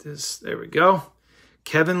get this. There we go.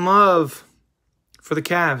 Kevin Love for the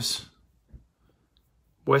Cavs.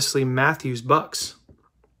 Wesley Matthews, Bucks.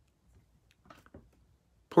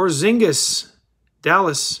 Porzingis,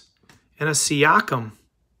 Dallas, and a Siakam.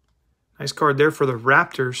 Nice card there for the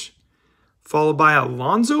Raptors. Followed by a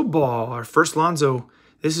Lonzo Ball, our first Lonzo.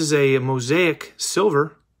 This is a Mosaic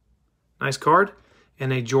silver. Nice card.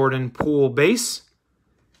 And a Jordan Poole base.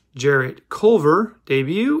 Jarrett Culver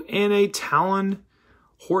debut. And a Talon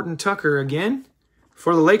Horton Tucker again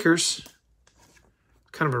for the Lakers.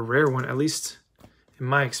 Kind of a rare one, at least in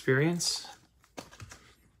my experience.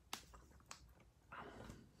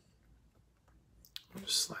 I'll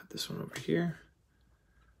just slide this one over here.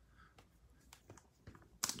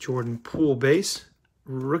 Jordan Poole base.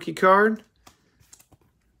 Rookie card.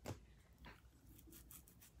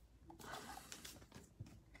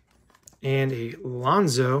 And a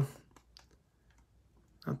Lonzo.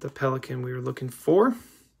 Not the Pelican we were looking for.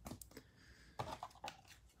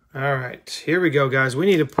 All right, here we go, guys. We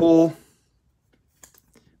need to pull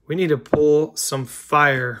some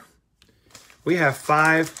fire. We have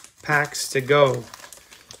 5 packs to go.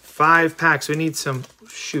 5 packs. We need some.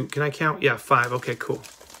 Shoot, can I count? Yeah, 5. Okay, cool.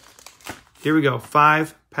 Here we go.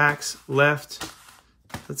 5 packs left.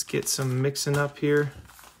 Let's get some mixing up here.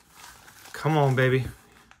 Come on, baby.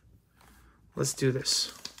 Let's do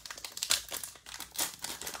this.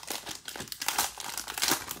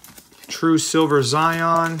 True Silver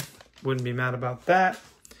Zion. Wouldn't be mad about that.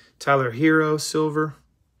 Tyler Hero Silver.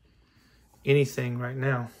 Anything right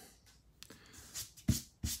now.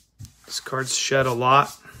 This card's shed a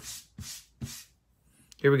lot.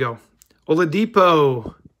 Here we go.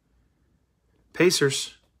 Oladipo.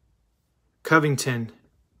 Pacers. Covington.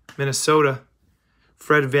 Minnesota.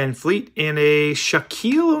 Fred VanVleet. And a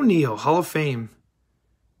Shaquille O'Neal. Hall of Fame.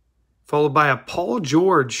 Followed by a Paul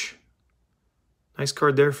George. Nice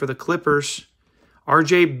card there for the Clippers.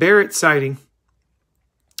 RJ Barrett sighting.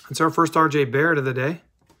 That's our first RJ Barrett of the day.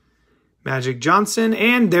 Magic Johnson.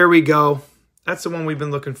 And there we go. That's the one we've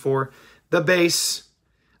been looking for. The base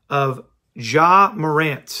of Ja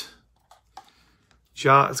Morant.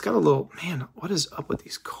 Ja, it's got a little, man, what is up with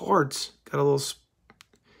these cards? Got a little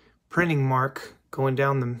printing mark going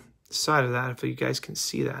down the side of that, if you guys can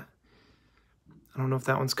see that. I don't know if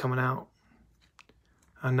that one's coming out.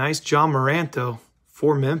 A nice Ja Morant, though,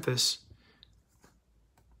 for Memphis.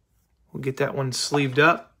 We'll get that one sleeved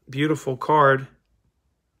up. Beautiful card.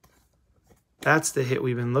 That's the hit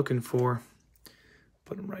we've been looking for.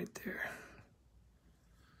 Put him right there.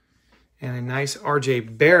 And a nice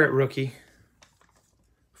RJ Barrett rookie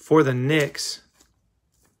for the Knicks.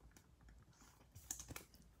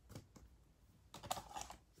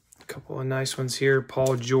 couple of nice ones here.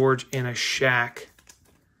 Paul George and a Shaq.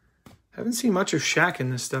 Haven't seen much of Shaq in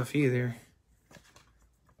this stuff either.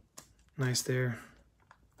 Nice there.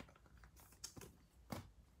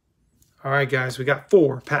 All right, guys, we got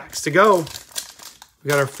 4 packs to go. We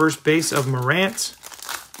got our first base of Morant.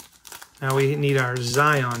 Now we need our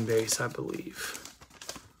Zion base, I believe.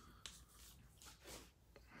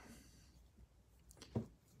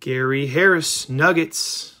 Gary Harris,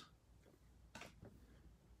 Nuggets.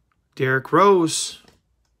 Derrick Rose.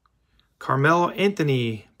 Carmelo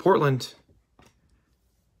Anthony, Portland.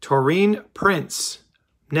 Taurean Prince,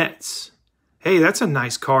 Nets. Hey, that's a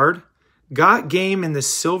nice card. Got game in the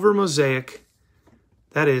silver mosaic.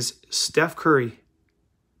 That is Steph Curry.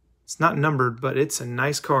 It's not numbered, but it's a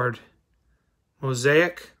nice card.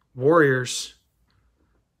 Mosaic, Warriors.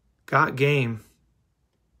 Got game.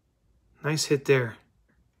 Nice hit there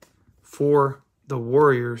for the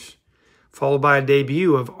Warriors. Followed by a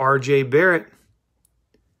debut of R.J. Barrett,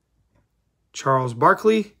 Charles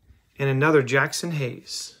Barkley, and another Jackson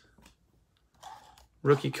Hayes.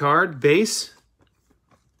 Rookie card, base.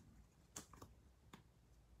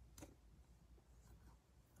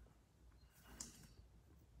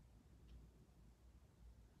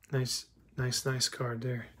 Nice card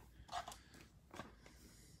there.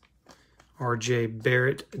 R.J.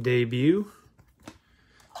 Barrett debut.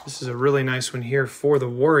 This is a really nice one here for the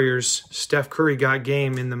Warriors. Steph Curry got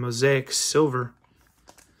game in the Mosaic Silver.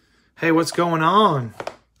 Hey, what's going on?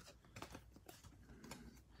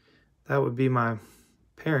 That would be my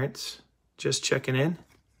parents just checking in.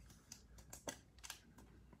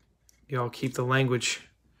 Y'all keep the language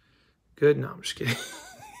good. No, I'm just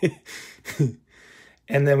kidding.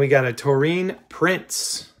 And then we got a Taurean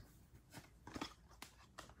Prince.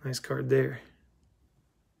 Nice card there.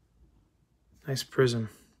 Nice prism.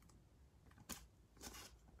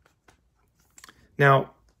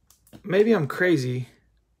 Now, maybe I'm crazy,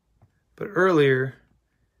 but earlier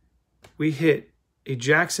we hit a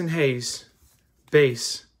Jackson Hayes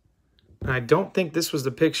base, and I don't think this was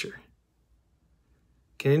the picture.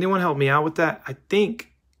 Can anyone help me out with that? I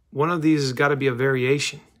think one of these has got to be a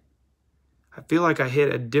variation. I feel like I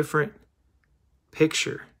hit a different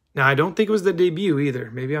picture. Now, I don't think it was the debut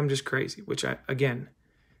either. Maybe I'm just crazy, which I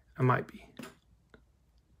might be.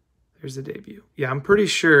 There's the debut. Yeah, I'm pretty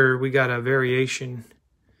sure we got a variation,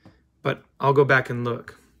 but I'll go back and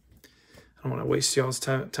look. I don't want to waste y'all's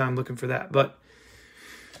time looking for that, but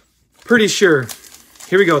pretty sure.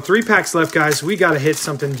 Here we go. 3 packs left, guys. We got to hit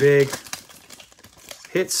something big.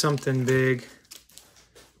 Hit something big.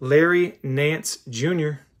 Larry Nance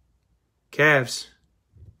Jr., Cavs.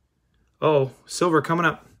 Oh, silver coming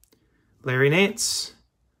up. Larry Nance.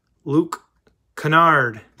 Luke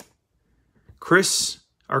Kennard. Karis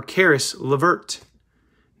LeVert.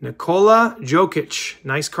 Nikola Jokic.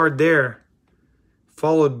 Nice card there.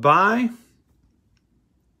 Followed by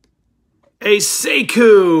a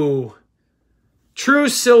Sekou. True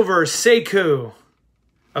silver Sekou.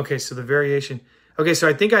 Okay, so the variation. Okay, so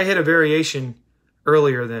I think I hit a variation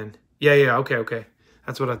earlier then. Yeah, okay.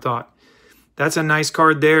 That's what I thought. That's a nice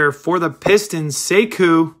card there for the Pistons.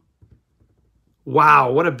 Sekou.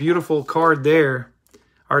 Wow, what a beautiful card there.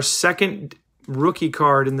 Our second rookie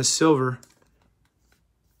card in the silver.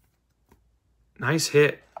 Nice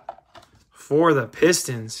hit for the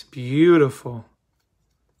Pistons. Beautiful.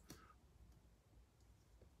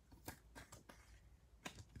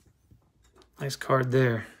 Nice card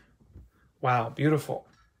there. Wow, beautiful.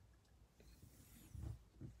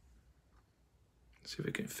 See if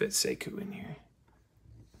we can fit Sekou in here.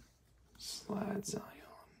 Slide Zion.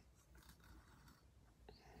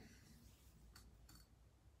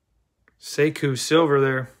 Sekou silver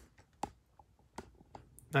there.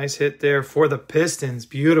 Nice hit there for the Pistons.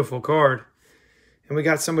 Beautiful card. And we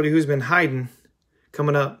got somebody who's been hiding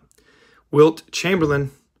coming up. Wilt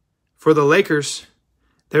Chamberlain for the Lakers.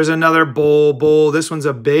 There's another bull. This one's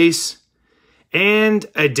a base. And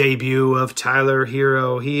a debut of Tyler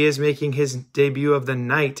Hero. He is making his debut of the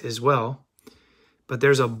night as well. But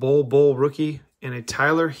there's a bull rookie and a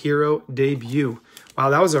Tyler Hero debut. Wow,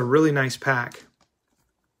 that was a really nice pack.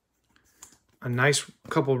 A nice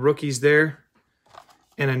couple rookies there.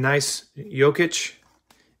 And a nice Jokic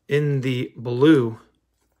in the blue.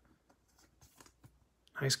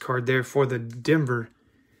 Nice card there for the Denver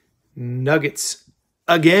Nuggets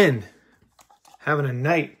again. Having a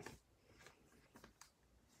night.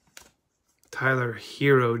 Tyler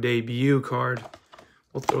Hero debut card.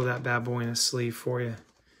 We'll throw that bad boy in a sleeve for you.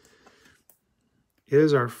 It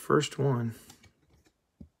is our first one.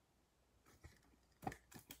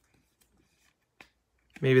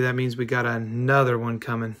 Maybe that means we got another one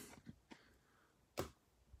coming.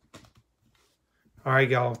 All right,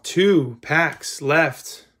 y'all. 2 packs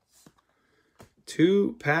left.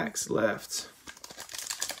 2 packs left.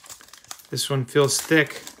 This one feels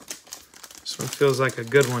thick. This one feels like a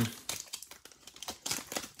good one.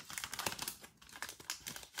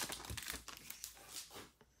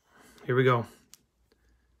 Here we go.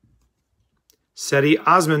 Seti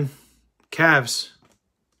Osman, Cavs.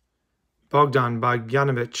 Bogdan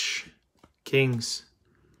Bogdanovic, Kings.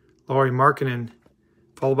 Lauri Markkanen,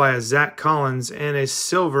 followed by a Zach Collins and a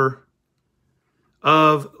silver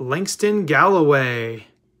of Langston Galloway.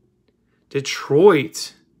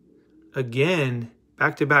 Detroit, again,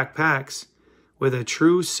 back-to-back packs with a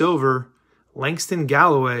true silver Langston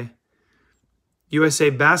Galloway. USA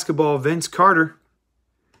Basketball, Vince Carter.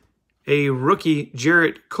 A rookie,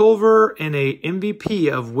 Jarrett Culver, and a MVP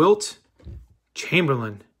of Wilt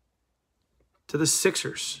Chamberlain to the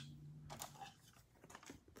Sixers.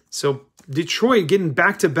 So Detroit getting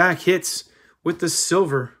back-to-back hits with the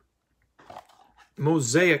silver.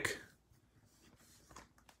 Mosaic.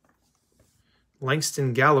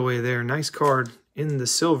 Langston Galloway there. Nice card in the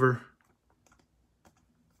silver.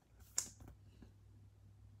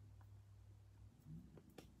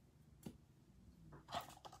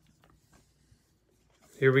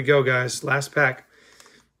 Here we go, guys. Last pack.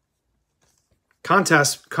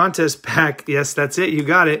 Contest pack. Yes, that's it. You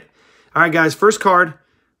got it. All right, guys. First card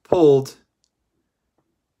pulled.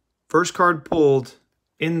 First card pulled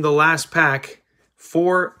in the last pack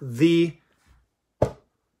for the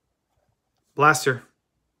Blaster.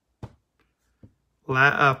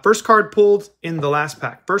 First card pulled in the last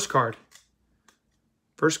pack. First card.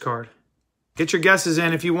 First card. Get your guesses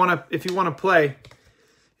in if you want to play.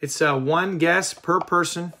 It's one guess per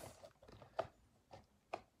person.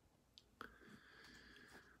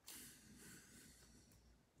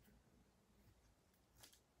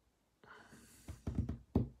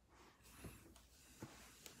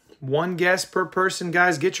 One guess per person,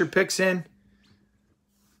 guys. Get your picks in.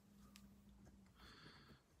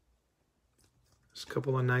 There's a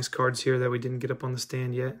couple of nice cards here that we didn't get up on the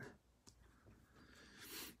stand yet.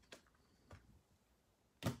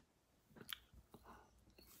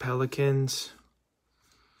 Pelicans.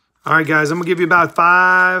 All right, guys, I'm going to give you about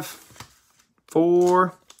 5,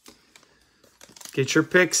 4. Get your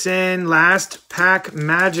picks in. Last pack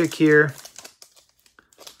Magic here.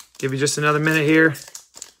 Give you just another minute here.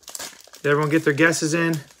 Let everyone get their guesses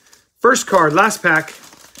in. First card, last pack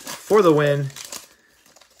for the win.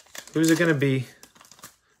 Who's it going to be?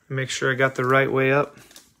 Make sure I got the right way up.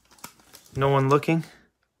 No one looking.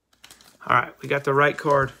 All right, we got the right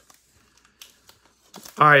card.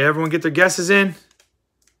 All right, everyone get their guesses in.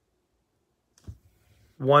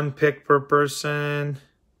 One pick per person.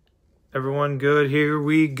 Everyone good? Here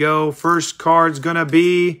we go. First card's going to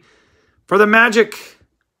be for the Magic.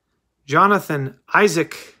 Jonathan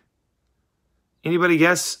Isaac. Anybody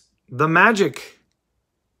guess the Magic?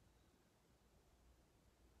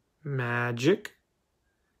 Magic.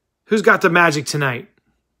 Who's got the Magic tonight?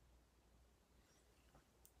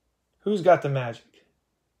 Who's got the Magic?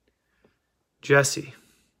 Jesse.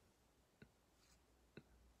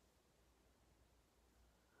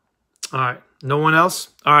 All right. No one else?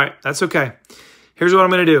 All right. That's okay. Here's what I'm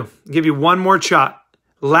going to do. I'll give you one more shot.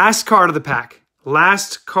 Last card of the pack.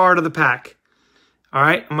 Last card of the pack. All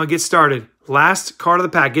right. I'm going to get started. Last card of the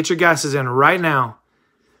pack. Get your guesses in right now.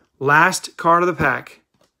 Last card of the pack.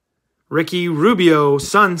 Ricky Rubio,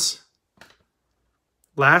 Suns.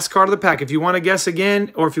 Last card of the pack. If you want to guess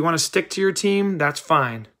again or if you want to stick to your team, that's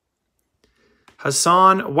fine.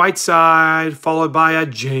 Hassan Whiteside, followed by a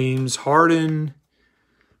James Harden.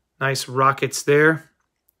 Nice Rockets there.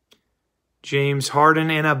 James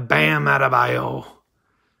Harden and a Bam Adebayo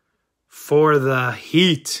for the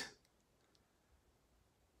Heat.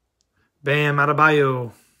 Bam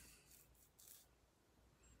Adebayo.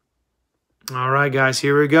 All right, guys,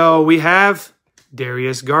 here we go. We have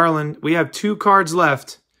Darius Garland. We have 2 cards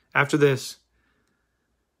left after this.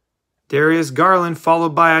 Darius Garland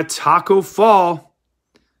followed by a Taco Fall.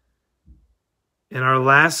 And our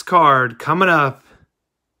last card coming up.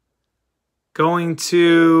 Going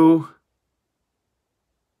to...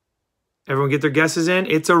 Everyone get their guesses in.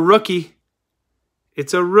 It's a rookie.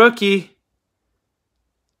 It's a rookie.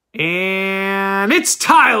 And it's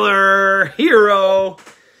Tyler Hero.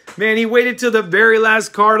 Man, he waited till the very last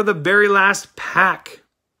card of the very last pack.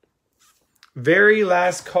 Very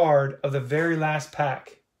last card of the very last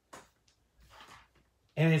pack.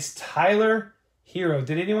 And it's Tyler Hero.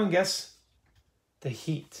 Did anyone guess the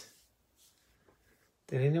Heat?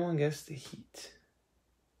 Did anyone guess the Heat?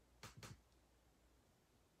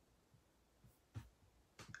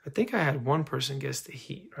 I think I had one person guess the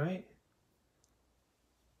Heat, right?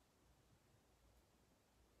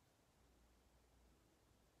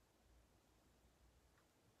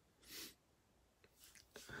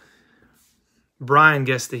 Brian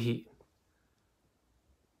guessed the Heat.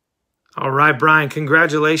 All right, Brian,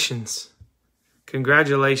 congratulations.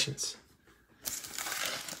 Congratulations.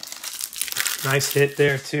 Nice hit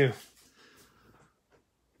there, too.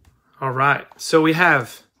 All right, so we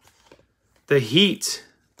have the Heat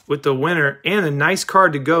with the winner and a nice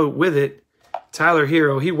card to go with it. Tyler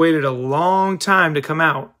Hero, he waited a long time to come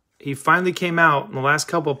out. He finally came out in the last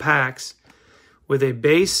couple packs with a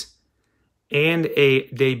base and a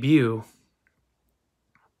debut.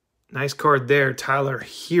 Nice card there, Tyler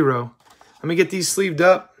Hero. Let me get these sleeved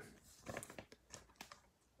up.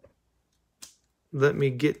 Let me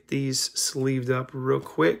get these sleeved up real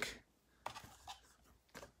quick.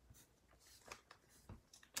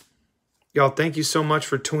 Y'all, thank you so much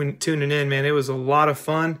for tuning in, man. It was a lot of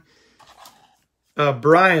fun.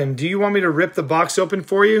 Brian, do you want me to rip the box open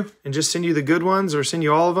for you and just send you the good ones or send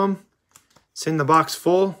you all of them? Send the box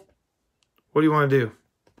full? What do you want to do?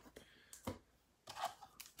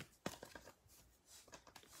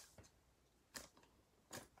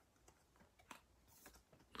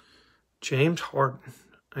 James Harden.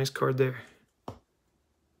 Nice card there.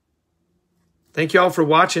 Thank you all for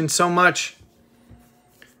watching so much.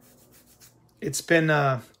 It's been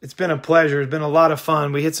a pleasure. It's been a lot of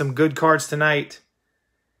fun. We hit some good cards tonight.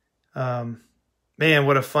 Man,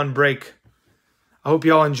 what a fun break. I hope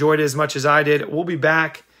you all enjoyed it as much as I did. We'll be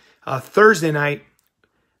back Thursday night.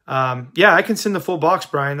 Yeah, I can send the full box,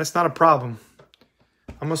 Brian. That's not a problem.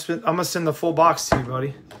 I'm gonna send the full box to you,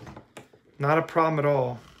 buddy. Not a problem at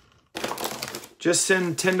all. Just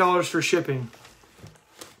send $10 for shipping.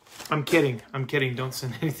 I'm kidding. I'm kidding. Don't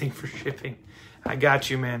send anything for shipping. I got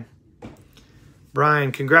you, man.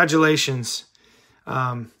 Brian, congratulations.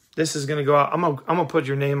 This is gonna go out. I'm gonna put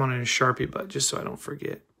your name on it in Sharpie, but just so I don't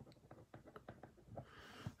forget.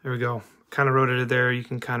 There we go. Kind of wrote it there. You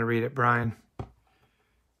can kind of read it, Brian.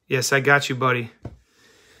 Yes, I got you, buddy.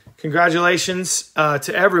 Congratulations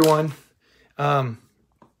to everyone.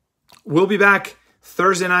 We'll be back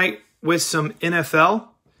Thursday night with some NFL.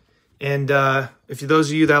 And if those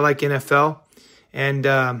of you that like NFL,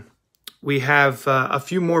 and we have a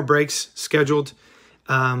few more breaks scheduled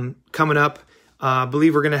coming up. I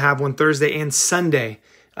believe we're going to have one Thursday and Sunday.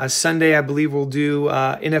 Sunday, I believe we'll do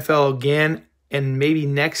NFL again. And maybe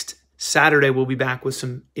next Saturday, we'll be back with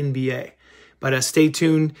some NBA. But stay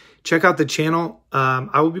tuned. Check out the channel.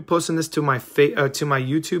 I will be posting this to my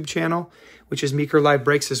YouTube channel, which is Meeker Live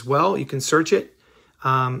Breaks as well. You can search it.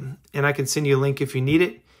 And I can send you a link if you need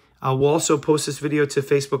it. We'll also post this video to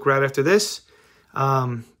Facebook right after this.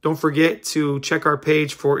 Don't forget to check our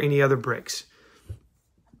page for any other breaks.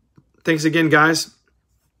 Thanks again, guys.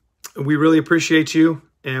 We really appreciate you.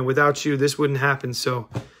 And without you, this wouldn't happen. So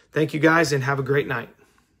thank you, guys, and have a great night.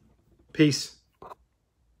 Peace.